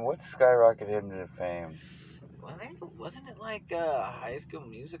skyrocketed him to fame? Well, I think, wasn't it like High School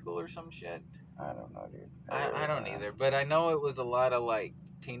Musical or some shit? I don't know, dude. I don't either, but I know it was a lot of like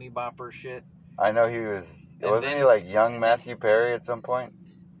teeny bopper shit. I know he was. And Wasn't he then- like young Matthew Perry at some point?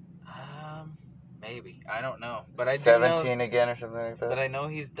 Maybe, I don't know, but I do 17 know. again or something like that. But I know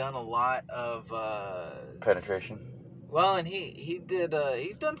he's done a lot of Penetration. well, and he did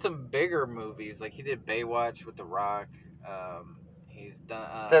he's done some bigger movies, like he did Baywatch with The Rock. He's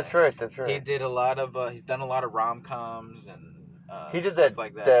done. That's right. That's right. He did a lot of he's done a lot of rom-coms and He did stuff that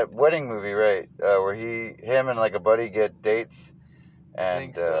like that. that wedding movie, right? Where him and like a buddy get dates, I and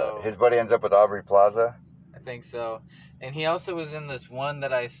think so. his buddy ends up with Aubrey Plaza. I think so. And he also was in this one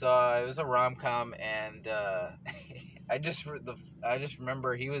that I saw. It was a rom-com, and I just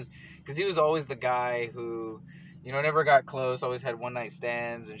remember he was, because he was always the guy who, never got close, always had one-night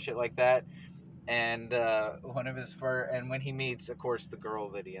stands and shit like that. And one of his first, and when he meets, of course, the girl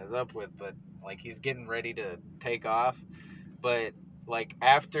that he ends up with, but like he's getting ready to take off, but like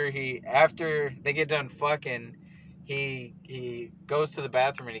after they get done fucking, he goes to the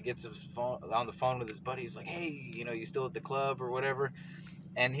bathroom and he gets his phone on the phone with his buddy. He's like, hey, you still at the club or whatever?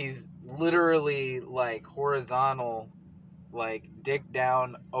 And he's literally like horizontal, like dick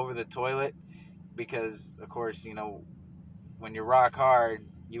down over the toilet, because of course, when you rock hard,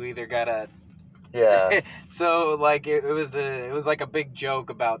 you either gotta. Yeah. So like it was like a big joke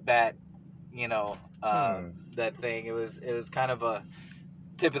about that, that thing. It was kind of a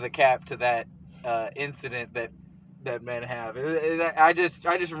tip of the cap to that incident that men have. I just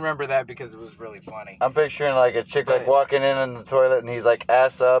remember that because it was really funny. I'm picturing like a chick like walking in the toilet and he's like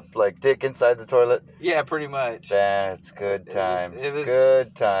ass up, like dick inside the toilet. Yeah, pretty much. That's good times. It was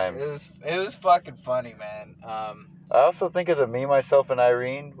good times. It was fucking funny, man. I also think of the Me, Myself, and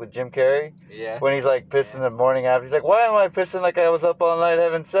Irene with Jim Carrey. Yeah. When he's like pissing the morning after. He's like, why am I pissing like I was up all night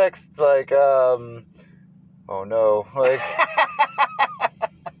having sex? It's like, oh no. Like,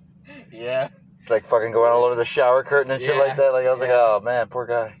 yeah. It's like fucking going all over the shower curtain and shit like that. Like, I was like, oh man, poor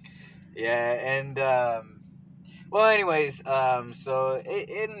guy. Yeah, and, well, anyways, so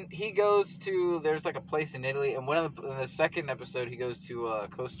he goes to, there's like a place in Italy, and in the second episode, he goes to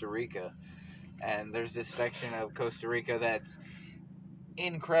Costa Rica. And there's this section of Costa Rica that's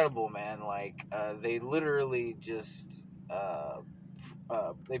incredible, man. Like, they literally just,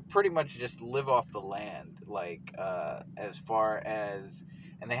 they pretty much just live off the land. Like, as far as,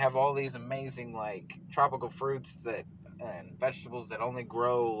 and they have all these amazing, like, tropical fruits and vegetables that only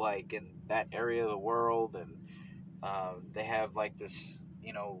grow, like, in that area of the world. And they have, like, this,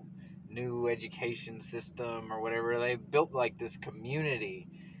 new education system or whatever. They built, like, this community.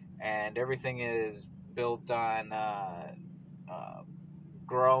 And everything is built on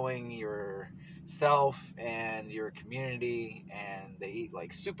growing yourself and your community, and they eat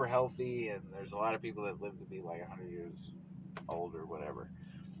like super healthy. And there's a lot of people that live to be like 100 years old or whatever.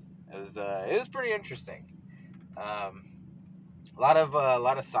 It was pretty interesting. A lot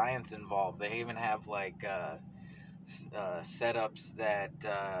of science involved. They even have like setups that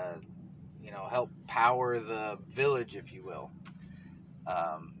help power the village, if you will.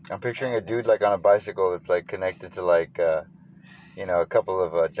 I'm picturing a dude like on a bicycle that's like connected to like a couple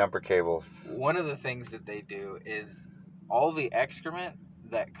of jumper cables. One of the things that they do is all the excrement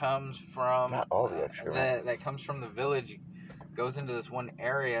that comes from not all the excrement that comes from the village goes into this one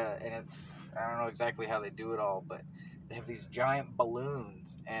area, and I don't know exactly how they do it all, but they have these giant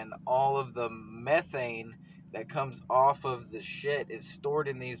balloons, and all of the methane that comes off of the shit is stored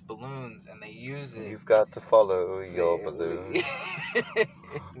in these balloons, and they use it. You've got to follow your balloon.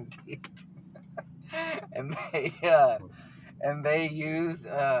 Indeed. And they use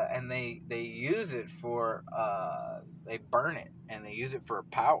it for they burn it, and they use it for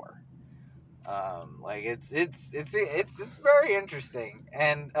power. Like it's very interesting,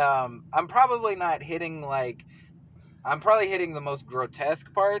 and I'm probably hitting the most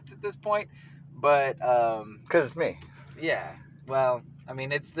grotesque parts at this point. But because it's me. Yeah. Well, I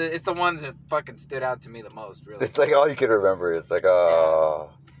mean, it's the ones that fucking stood out to me the most. Really. It's like all you can remember. It's like, oh.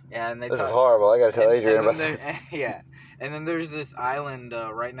 Yeah, and this is horrible. I gotta tell Adrian about this. Yeah, and then there's this island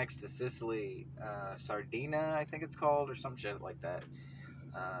right next to Sicily, Sardinia, I think it's called, or some shit like that.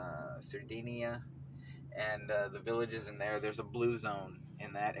 Sardinia, and the villages in there. There's a blue zone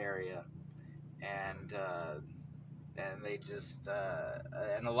in that area, and they just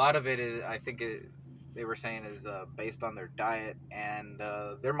and a lot of it is, I think they were saying, is based on their diet and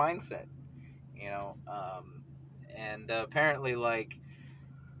their mindset, and apparently like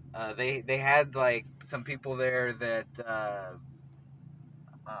they had like some people there that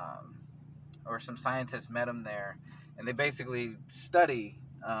or some scientists met them there, and they basically study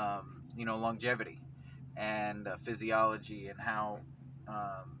longevity and physiology, and how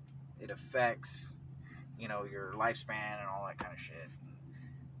it affects, your lifespan and all that kind of shit.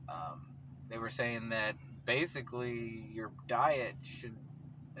 They were saying that basically your diet should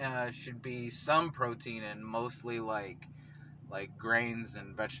be some protein and mostly like grains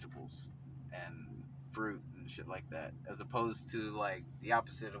and vegetables and fruit and shit like that, as opposed to like the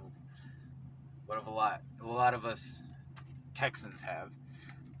opposite of what a lot of us Texans have.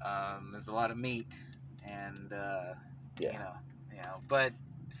 There's a lot of meat and but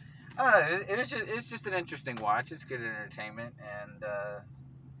I don't know. It's just an interesting watch. It's good entertainment, and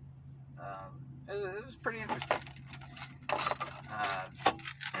it was pretty interesting.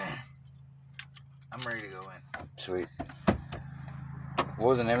 I'm ready to go in. Sweet. What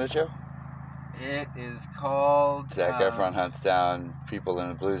was the name of the show? It is called Zac Efron hunts down people in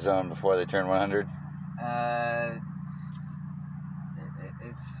the blue zone before they turn 100.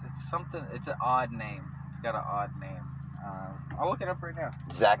 It's something. It's an odd name. It's got an odd name. I'll look it up right now.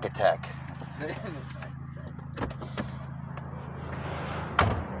 Zac Attack.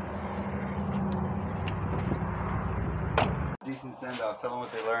 Decent send-off. Tell them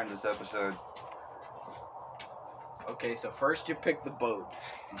what they learned this episode. Okay, so first you pick the boat.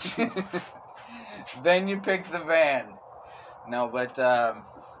 Then you pick the van. No, but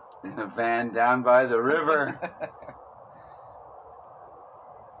In a van down by the river.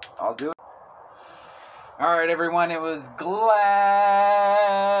 I'll do it. all right, everyone. It was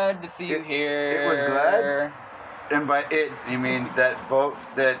glad to see you here. It was glad? And by it, he means that boat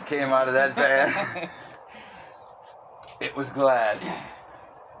that came out of that van. It was glad.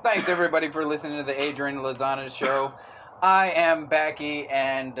 Thanks, everybody, for listening to the Adrian Lozano Show. I am Becky,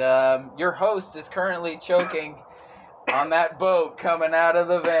 and your host is currently choking on that boat coming out of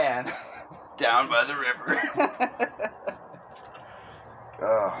the van. Down by the river.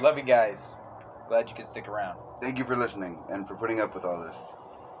 Love you guys. Glad you could stick around. Thank you for listening and for putting up with all this.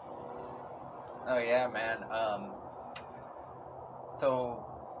 Oh, yeah, man. So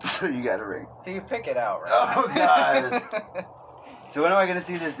You got a ring. so you pick it out, right? Oh, God. So when am I going to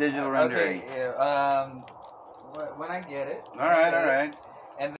see this digital rendering? Okay, yeah, when I get it. All right.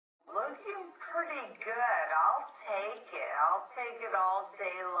 Looking pretty good. I'll take it. I'll take it all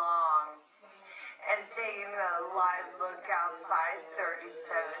day long. And taking a live look outside 37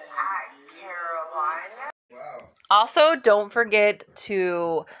 at Carolina. Also, don't forget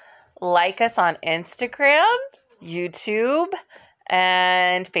to like us on Instagram, YouTube,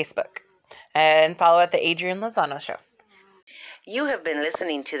 and Facebook. And follow at The Adrian Lozano Show. You have been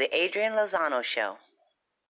listening to The Adrian Lozano Show.